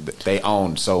something that they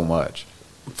own so much.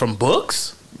 From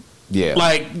books? Yeah,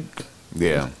 Like,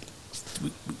 yeah,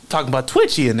 talking about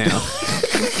Twitch here now.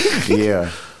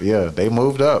 yeah. They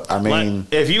moved up. I mean,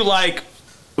 Like, if you like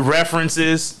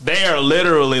references, they are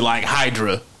literally like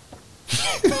Hydra.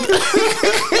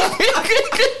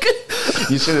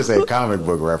 you should have said comic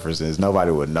book references.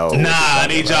 Nobody would know. Nah, I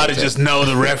need y'all to just know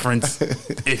the reference.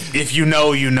 if you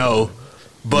know, you know.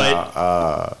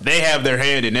 But they have their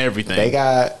hand in everything. They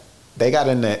got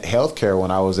into healthcare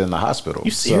when I was in the hospital.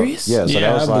 You serious? So Yeah,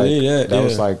 that was I believe that, that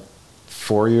was yeah. like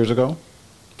 4 years ago.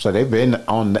 So they've been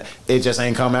on. It just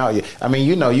ain't come out yet. I mean,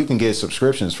 you can get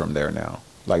subscriptions from there now.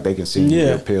 Like they can send you Yeah.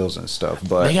 your pills and stuff.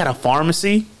 But They got a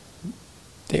pharmacy.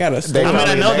 They got a. They I mean, I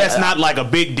probably- know that's not like a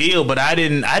big deal, but I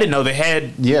didn't know they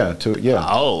had. yeah,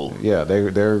 Oh, yeah. They're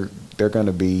going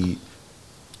to be.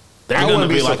 they're I going to wouldn't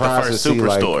be like the surprised first to see,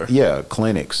 superstore. yeah,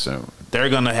 clinics soon. They're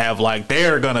going to have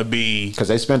they're going to be. Because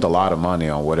they spent a lot of money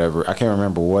on whatever. I can't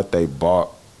remember what they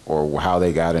bought or how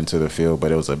they got into the field,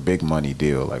 but it was a big money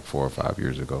deal like 4 or 5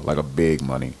 years ago. Like a big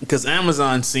money. Because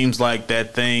Amazon seems like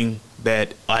that thing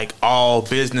that like all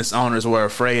business owners were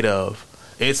afraid of.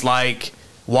 It's like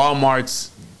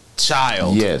Walmart's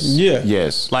child. Yes. Yeah.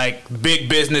 Yes. Like big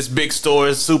business, big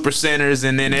stores, super centers,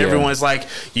 and then everyone's like,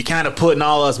 you kind of putting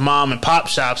all us mom and pop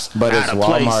shops But out it's of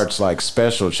place. Walmart's like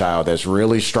special child that's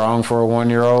really strong for a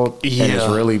 1-year-old, and it's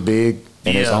Yeah. really big,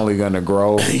 and it's Yeah. only going to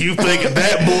grow. You think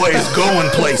that boy is going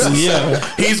places? Yeah.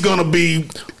 He's gonna be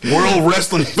World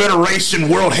Wrestling Federation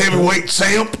World Heavyweight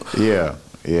Champ, Yeah,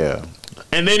 yeah.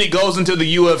 and then he goes into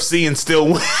the UFC and still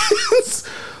wins.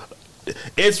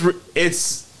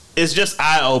 It's just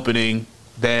eye opening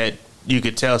that you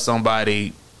could tell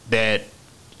somebody that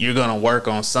you're gonna work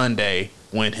on Sunday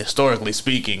when historically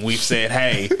speaking we've said,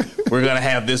 hey, we're gonna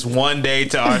have this one day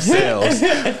to ourselves,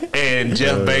 and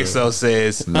Jeff Bezos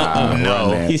says Nah, no.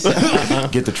 run that. He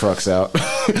said, Get the trucks out.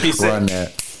 He said- Run that.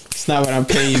 it's not what I'm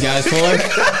paying you guys for.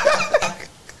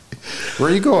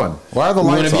 Where are you going? Why are the You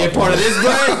want lights to be a off? part of this,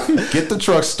 bro? Get the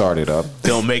truck started up.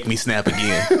 Don't make me snap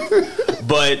again.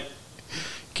 But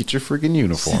Get your freaking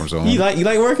uniforms on. You like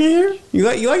working here? You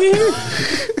like it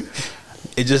here?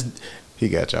 it just He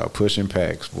got y'all pushing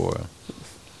packs, boy.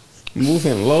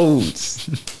 Moving loads.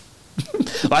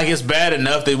 like it's bad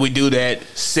enough that we do that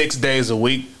 6 days a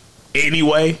week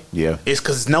anyway. Yeah. It's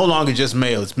because it's no longer just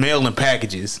mail; it's mail and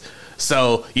packages.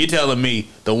 So you're telling me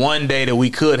the one day that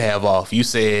we could have off, you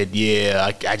said,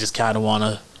 yeah, I just kind of want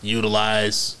to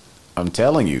utilize. I'm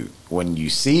telling you, when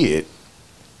you see it,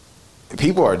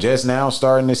 people are just now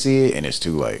starting to see it, and it's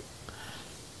too late.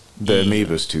 The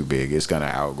amoeba's too big. It's gonna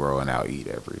outgrow and out-eat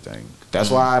everything. That's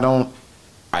why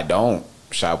I don't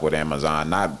shop with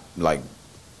Amazon. Not like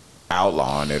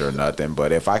outlawing it or nothing,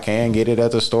 but if I can get it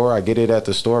at the store, I get it at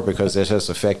the store because that's just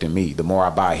affecting me. The more I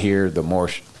buy here, the more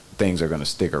things are gonna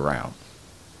stick around.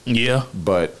 Yeah,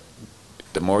 But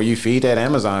the more you feed that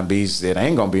Amazon beast, it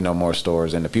ain't gonna be no more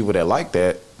stores. And the people that like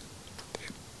that,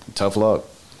 tough luck.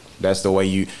 That's the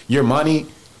way your money.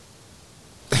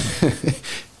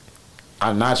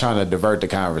 I'm not trying to divert the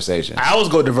conversation. I was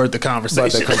going to divert the But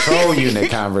conversation. the control unit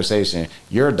conversation,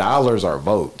 your dollars are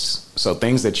votes. So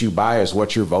things that you buy is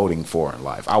what you're voting for in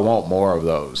life. I want more of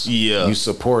those. Yeah. You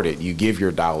support it. You give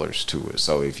your dollars to it.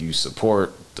 So if you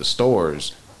support the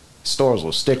stores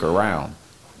will stick around.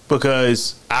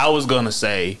 Because I was going to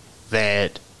say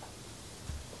that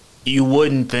you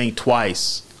wouldn't think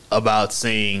twice about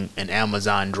seeing an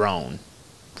Amazon drone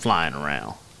flying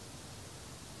around.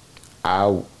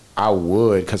 I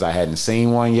would because I hadn't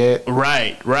seen one yet.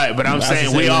 Right. But I'm That's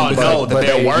saying the we same, all know that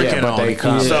they're working on they it.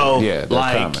 coming. So, yeah, they're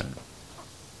like, coming.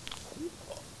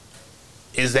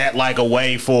 is that like a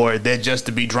way for there just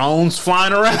to be drones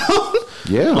flying around?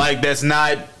 Yeah. Like that's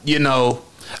not,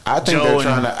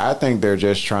 I think they're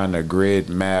just trying to grid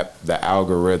map the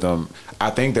algorithm. I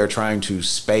think they're trying to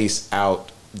space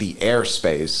out the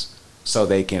airspace so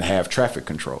they can have traffic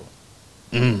control.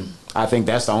 I think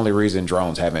that's the only reason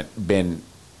drones haven't been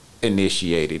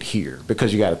initiated here,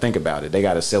 because you got to think about it. They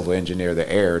got to civil engineer the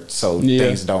air so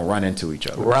things don't run into each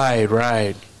other.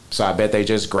 Right. So I bet they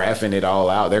just graphing it all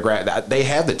out. They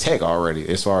have the tech already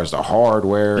as far as the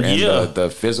hardware and the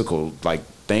physical like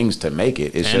things to make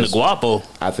it. It's and just the guapo.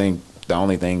 I think the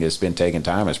only thing that's been taking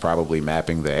time is probably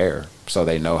mapping the air so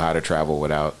they know how to travel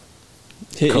without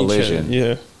collision.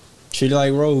 Yeah, treat it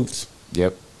like roads.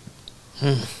 Yep.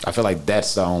 I feel like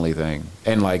that's the only thing,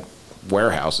 and like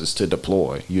warehouses to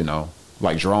deploy.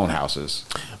 Like drone houses.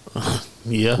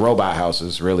 Robot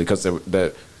houses, really, because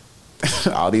the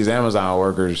all these Amazon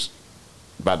workers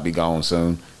about to be gone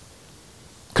soon.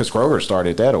 Because Kroger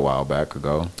started that a while back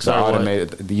ago.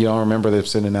 You don't remember them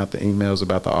sending out the emails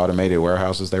about the automated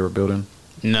warehouses they were building?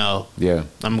 No. Yeah.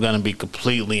 I'm going to be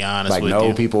completely honest with you. Like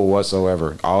no people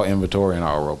whatsoever. All inventory and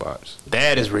all robots.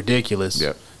 That is ridiculous.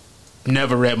 Yep.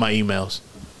 Never read my emails.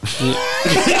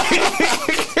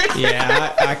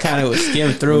 Yeah, I kind of was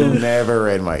skimmed through. Never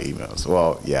read my emails.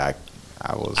 Well, yeah,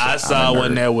 I saw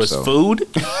when there was food,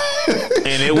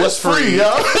 and it was free.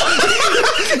 Y'all.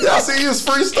 Y'all see this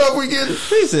free stuff we get?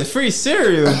 He said free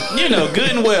cereal.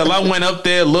 Good and well. I went up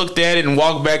there, looked at it, and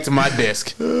walked back to my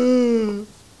desk.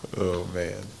 Oh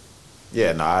man.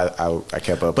 Yeah, no, I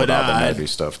kept up with all the Navy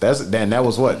stuff. That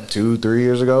was what, 2-3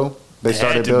 years ago they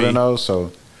started building those.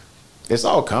 So it's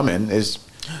all coming.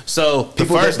 So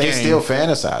people they still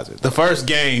fantasize it. The first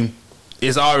game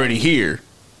is already here.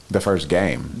 The first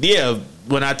game. Yeah,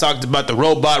 when I talked about the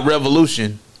robot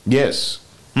revolution. Yes.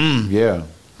 Yeah.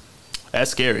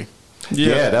 That's scary.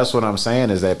 Yeah, that's what I'm saying,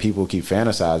 is that people keep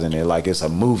fantasizing it like it's a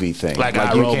movie thing. Like you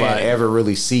can't ever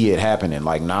really see it happening.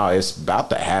 Like, it's about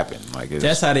to happen.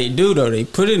 That's how they do, though. They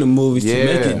put it in the movies to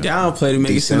make it downplay, to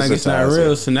make it seem like it's not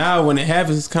real. So now when it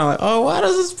happens, it's kind of like, oh, why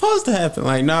does it supposed to happen?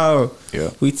 Like, no.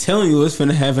 Yeah. We telling you what's going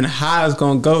to happen, how it's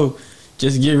going to go.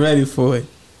 Just get ready for it.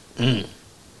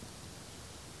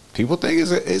 People think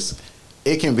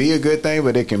it can be a good thing,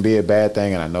 but it can be a bad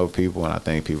thing. And I know people, and I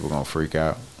think people are going to freak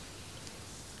out.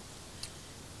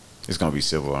 It's going to be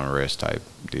civil unrest type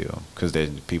deal, because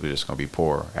then people are just going to be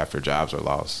poor after jobs are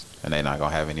lost, and they're not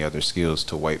going to have any other skills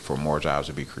to wait for more jobs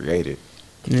to be created.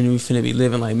 And then we finna be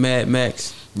living like Mad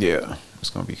Max. Yeah,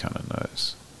 it's going to be kind of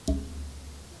nuts.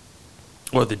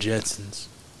 Or the Jetsons.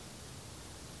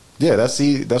 Yeah, that's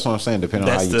what I'm saying. Depending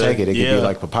on how you take it, it could be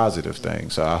like a positive thing.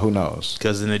 So who knows?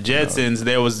 Because in the Jetsons,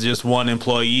 there was just one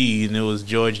employee, and it was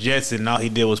George Jetson, and all he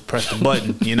did was press the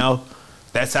button,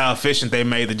 That's how efficient they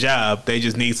made the job. They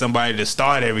just need somebody to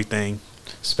start everything.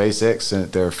 SpaceX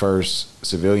sent their first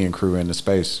civilian crew into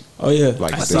space. Oh, yeah.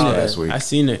 I saw that last week. I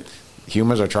seen it.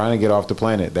 Humans are trying to get off the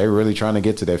planet. They're really trying to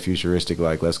get to that futuristic,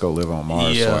 like, let's go live on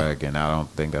Mars swag. And I don't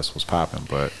think that's what's popping,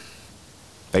 but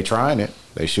they trying it.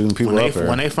 They shooting people up there.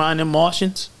 When they find them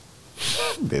Martians?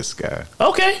 This guy.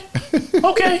 Okay.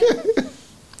 All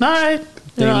right.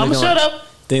 I'm going to shut up.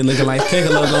 They looking like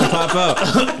Piccolo going to pop up.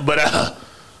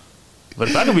 But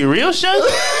if I could be real, Shun,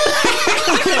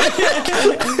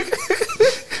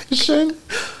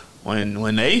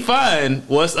 when they find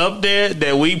what's up there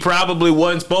that we probably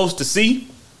wasn't supposed to see,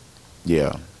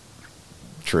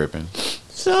 tripping.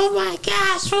 So my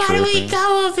gosh, why do we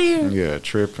go over here? Yeah,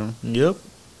 tripping. Yep.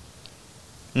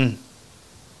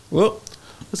 Well,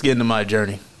 let's get into my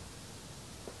journey.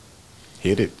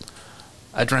 Hit it.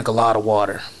 I drank a lot of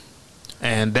water,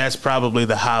 and that's probably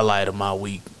the highlight of my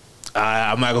week.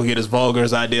 I'm not going to get as vulgar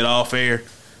as I did off air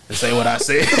and say what I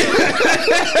said.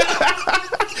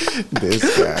 This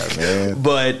guy, man.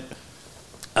 But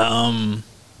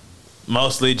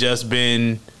mostly just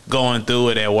been going through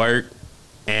it at work.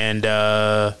 And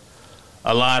a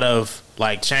lot of,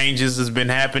 changes has been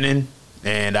happening.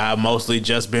 And I've mostly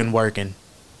just been working.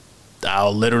 I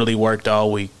literally worked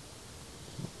all week.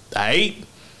 I ate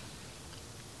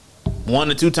 1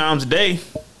 to 2 times a day.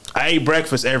 I ate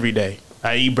breakfast every day.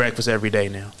 I eat breakfast every day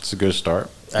now. It's a good start.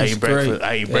 I eat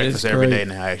breakfast every day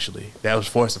now, actually. That was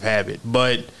force of habit.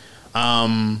 But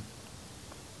I'm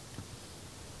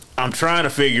trying to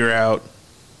figure out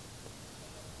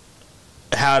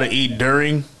how to eat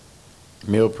during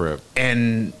meal prep.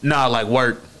 And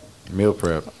work. Meal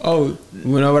prep. Oh,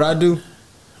 you know what I do?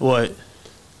 What?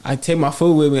 I take my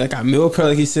food with me. I meal prep,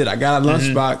 like he said. I got a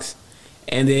lunchbox.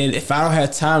 And then if I don't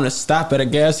have time to stop at a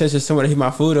gas station somewhere to heat my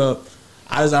food up,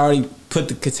 I just already put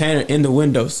the container in the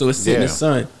window so it's sitting in the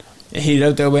sun and heat it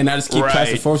up that way, and I just keep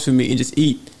plastic forks with me and just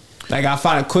eat. I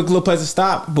find a quick little place to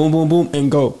stop, boom, boom, boom, and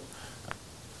go.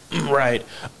 Right.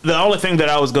 The only thing that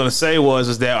I was gonna say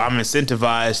is that I'm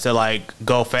incentivized to like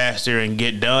go faster and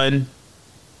get done,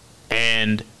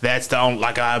 and that's the only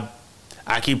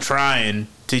I keep trying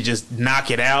to just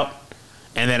knock it out,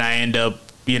 and then I end up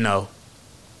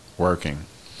working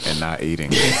and not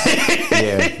eating.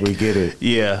 Yeah, we get it.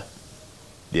 Yeah.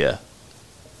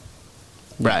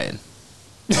 Brian.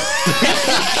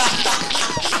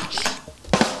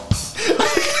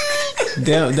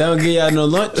 They don't give y'all no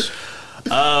lunch?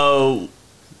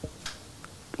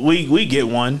 We get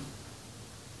one.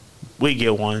 We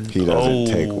get one. He doesn't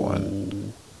take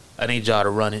one. I need y'all to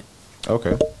run it.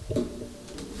 Okay.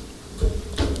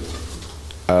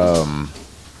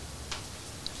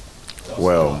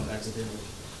 Well,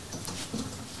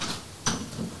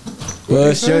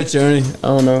 it's your journey. I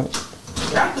don't know.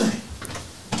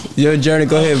 Your journey.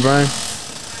 Go ahead, Brian.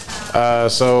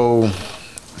 so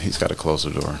he's got to close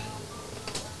the door.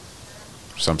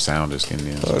 Some sound is getting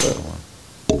in. Hold up.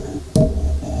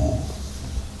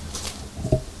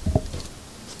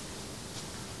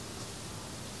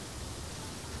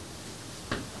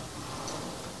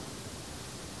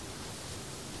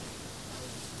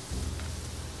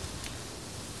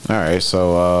 All right,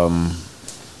 so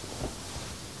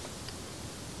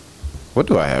what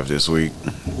do I have this week?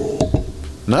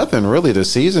 Nothing really. The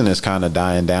season is kind of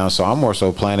dying down, so I'm more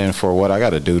so planning for what I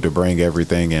got to do to bring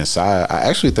everything inside. I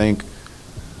actually think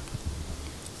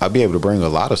I'll be able to bring a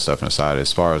lot of stuff inside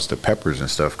as far as the peppers and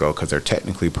stuff go, because they're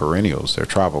technically perennials. They're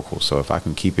tropical, so if I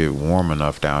can keep it warm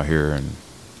enough down here and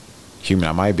humid,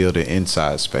 I might build an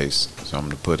inside space. So I'm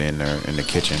going to put in there in the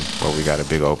kitchen where we got a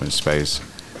big open space.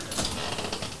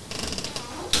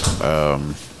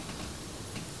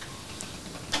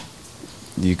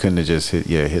 You couldn't have just hit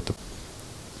the.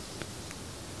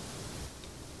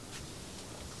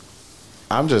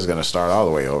 I'm just gonna start all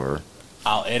the way over.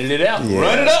 I'll edit it out. Yeah.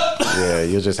 Run it up. Yeah,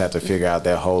 you'll just have to figure out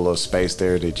that whole little space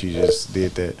there that you just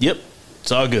did that. Yep,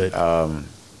 it's all good.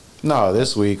 No,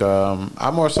 this week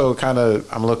I'm more so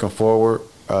I'm looking forward.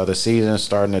 The season's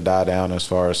starting to die down as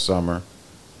far as summer,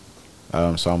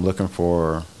 so I'm looking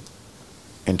for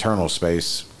internal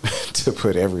space to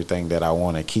put everything that I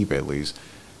want to keep at least,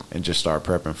 and just start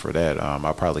prepping for that.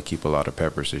 I'll probably keep a lot of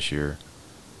peppers this year,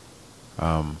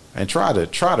 and try to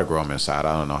grow them inside.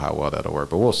 I don't know how well that'll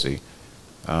work, but we'll see.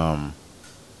 Yeah,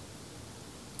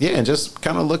 and just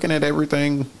kind of looking at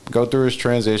everything, go through its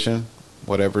transition.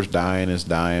 Whatever's dying is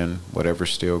dying. Whatever's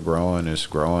still growing is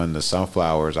growing. The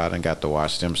sunflowers, I done got to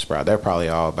watch them sprout. They're probably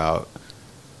all about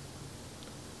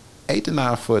 8 to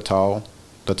 9 foot tall.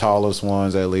 The tallest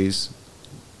ones, at least.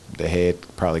 The head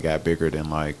probably got bigger than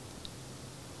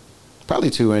probably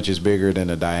 2 inches bigger than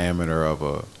the diameter of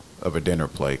a dinner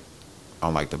plate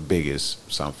on the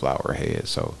biggest sunflower head.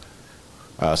 So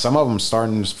some of them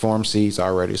starting to form seeds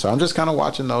already. So I'm just kind of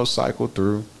watching those cycle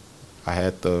through. I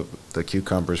had the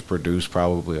cucumbers produce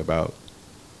probably about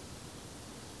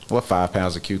 5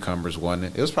 pounds of cucumbers,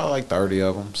 wasn't it? It was probably 30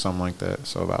 of them, something like that.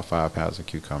 So about 5 pounds of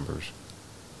cucumbers.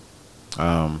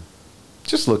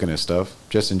 Just looking at stuff,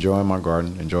 just enjoying my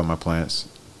garden, enjoying my plants,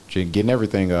 getting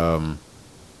everything,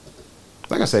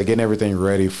 like I said, getting everything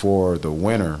ready for the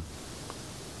winter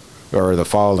or the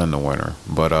fall and the winter.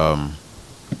 But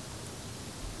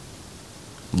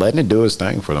letting it do its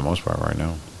thing for the most part right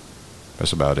now.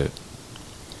 That's about it.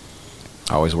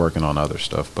 Always working on other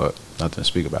stuff, but nothing to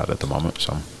speak about at the moment.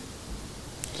 So,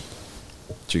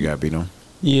 what you got, Bino?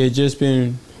 Yeah, just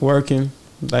been working.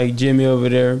 Like Jimmy over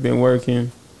there, been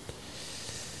working.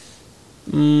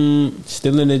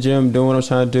 Still in the gym, doing what I'm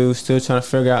trying to do. Still trying to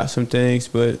figure out some things,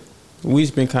 but the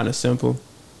week's been kind of simple.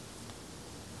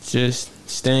 Just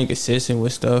staying consistent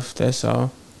with stuff, that's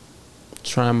all.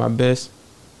 Trying my best.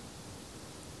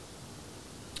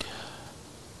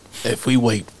 If we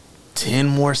wait 10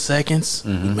 more seconds,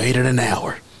 we made it an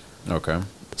hour. Okay.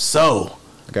 So,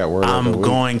 I got word I'm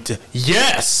going to...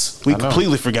 Yes! We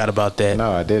completely forgot about that.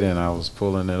 No, I didn't. I was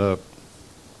pulling it up.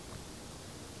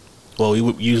 Well, we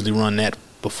would usually run that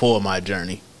before my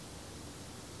journey.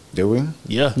 Do we?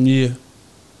 Yeah. Yeah.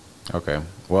 Okay.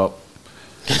 Well,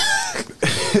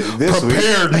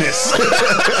 Preparedness.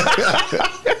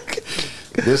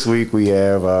 This week we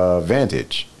have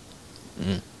Vantage.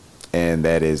 And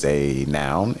that is a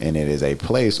noun, and it is a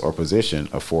place or position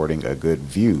affording a good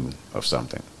view of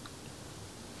something.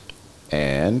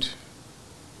 And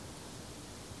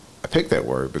I picked that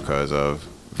word because of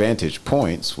vantage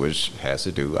points, which has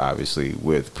to do, obviously,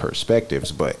 with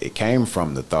perspectives, but it came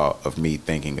from the thought of me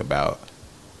thinking about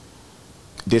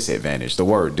disadvantage, the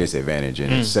word disadvantage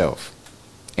in itself.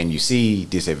 And you see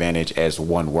disadvantage as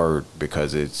one word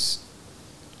because it's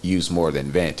used more than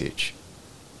vantage.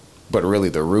 But really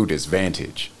the root is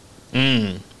vantage.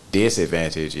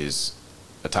 Disadvantage is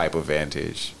a type of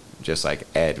vantage, just like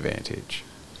advantage.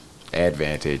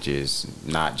 Advantage is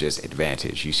not just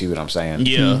advantage. You see what I'm saying?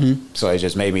 Yeah. So it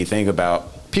just made me think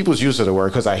about people's use of the word,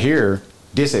 because I hear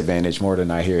disadvantage more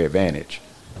than I hear advantage.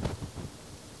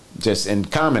 Just in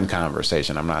common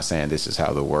conversation, I'm not saying this is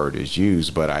how the word is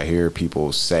used, but I hear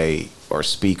people say or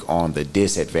speak on the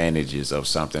disadvantages of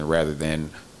something rather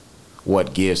than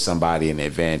what gives somebody an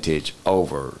advantage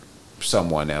over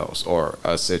someone else or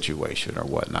a situation or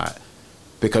whatnot,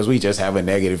 because we just have a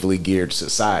negatively geared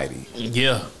society.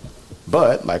 Yeah.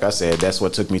 But like I said, that's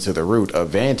what took me to the root of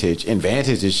vantage. And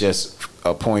vantage is just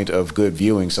a point of good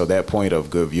viewing, so that point of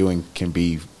good viewing can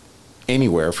be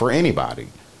anywhere for anybody.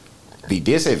 The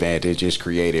disadvantage is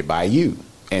created by you,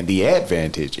 and the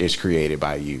advantage is created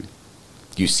by you.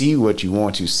 You see what you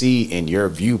want to see in your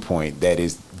viewpoint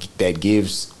that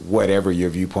gives whatever your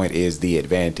viewpoint is the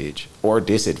advantage or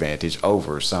disadvantage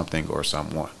over something or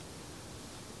someone.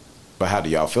 But how do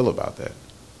y'all feel about that?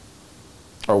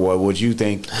 Or what would you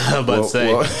think? I'm about to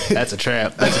say, that's a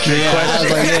trap. That's a trick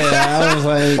question. I was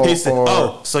like, He said,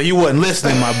 oh, so you wasn't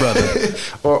listening, my brother.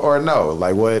 or no,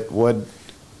 like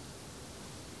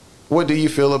what do you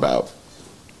feel about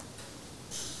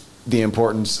the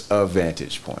importance of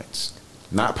vantage points?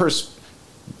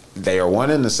 They are one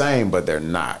and the same, but they're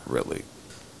not really,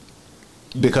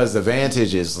 because the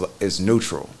vantage is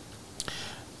neutral.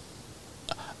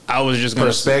 I was just going to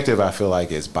perspective. I feel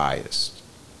like is biased.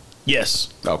 Yes.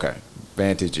 Okay.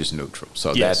 Vantage is neutral, so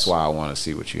Yes. that's why I want to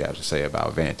see what you have to say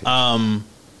about vantage.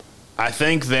 I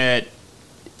think that,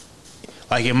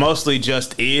 like, it mostly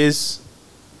just is,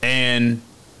 and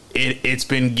it's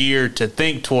been geared to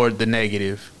think toward the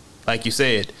negative, like you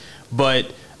said.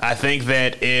 But I think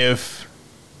that if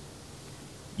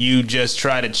you just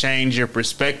try to change your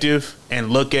perspective and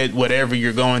look at whatever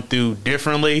you're going through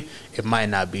differently, it might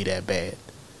not be that bad.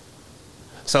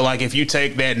 So, like, if you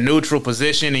take that neutral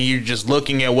position and you're just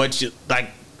looking at what you,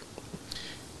 like,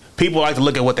 people like to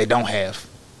look at what they don't have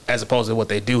as opposed to what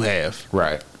they do have.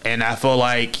 Right. And I feel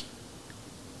like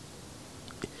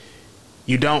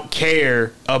you don't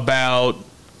care about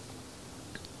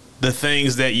the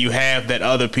things that you have that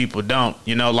other people don't.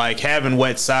 You know, like having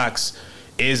wet socks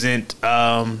isn't,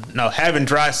 having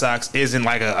dry socks isn't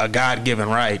like a God-given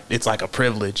right. It's like a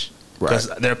privilege. Because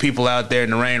there are people out there in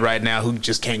the rain right now who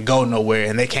just can't go nowhere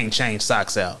and they can't change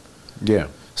socks out. Yeah.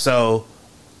 So.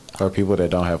 Or people that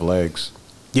don't have legs.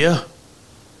 Yeah.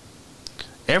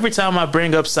 Every time I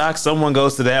bring up socks, someone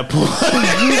goes to that point.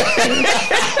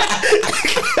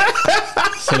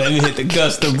 So let me hit the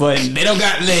gusto button. They don't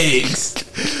got legs.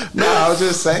 No, I was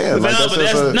just saying. Like,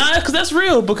 because that's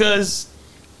real. Because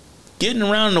getting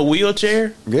around in a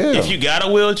wheelchair, if you got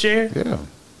a wheelchair,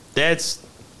 that's.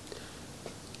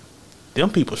 Them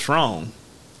people strong.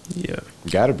 Yeah.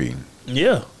 Gotta be.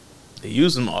 Yeah. They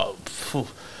use them all.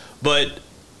 But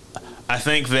I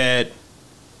think that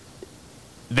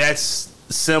that's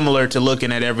similar to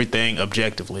looking at everything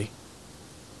objectively.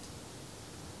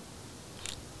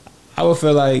 I would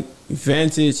feel like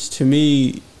vantage to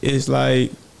me is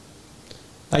like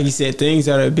you said, things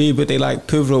that are big, but they like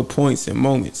pivotal points and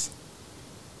moments.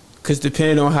 Because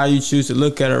depending on how you choose to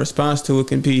look at a response to it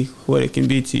can be what it can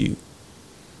be to you.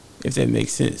 If that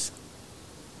makes sense.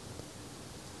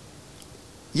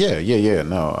 Yeah.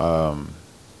 No.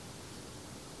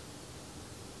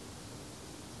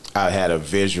 I had a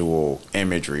visual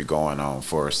imagery going on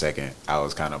for a second. I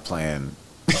was kind of playing,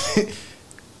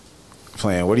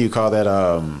 what do you call that?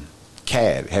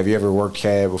 CAD. Have you ever worked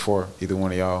CAD before? Either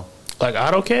one of y'all? Like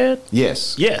AutoCAD?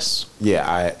 Yes. Yes.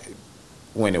 Yeah.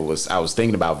 I was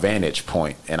thinking about vantage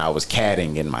point, and I was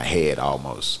CADing in my head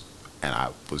almost. And I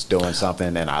was doing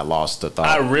something, and I lost the thought.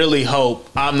 I really hope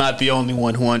I'm not the only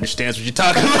one who understands what you're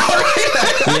talking about.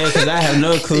 Yeah, because I have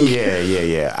no clue.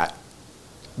 Yeah.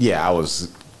 I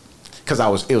was, because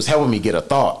it was helping me get a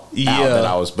thought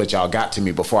out that but y'all got to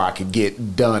me before I could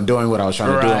get done doing what I was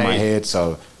trying to do in my head.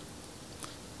 So,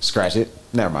 scratch it.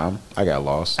 Never mind. I got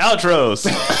lost. Outros.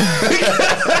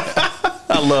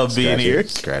 I love being here.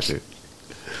 Scratch it.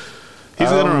 He's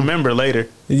gonna remember later.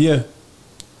 Yeah.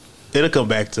 It'll come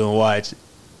back to him. Watch.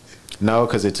 No,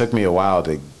 because it took me a while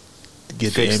to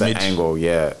get fix the image. The angle,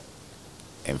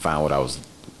 and find what I was.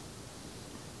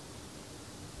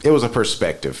 It was a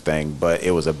perspective thing, but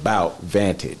it was about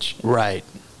vantage. Right.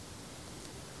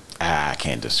 I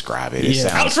can't describe it. It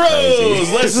sounds Outros.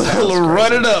 crazy. Let's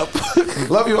run it up.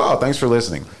 Love you all. Thanks for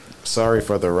listening. Sorry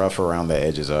for the rough around the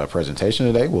edges presentation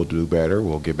today. We'll do better.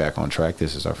 We'll get back on track.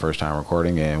 This is our first time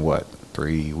recording in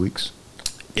 3 weeks?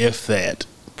 If that.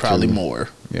 Probably more.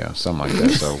 Yeah, something like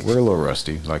that. So we're a little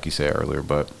rusty, like you said earlier.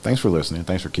 But thanks for listening.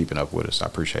 Thanks for keeping up with us. I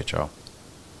appreciate y'all.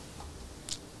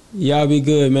 Y'all be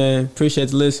good, man. Appreciate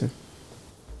the listen.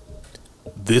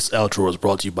 This outro is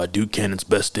brought to you by Duke Cannon's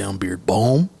Best Damn Beard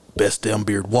Balm, Best Damn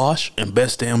Beard Wash, and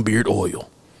Best Damn Beard Oil.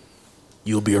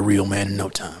 You'll be a real man in no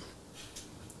time.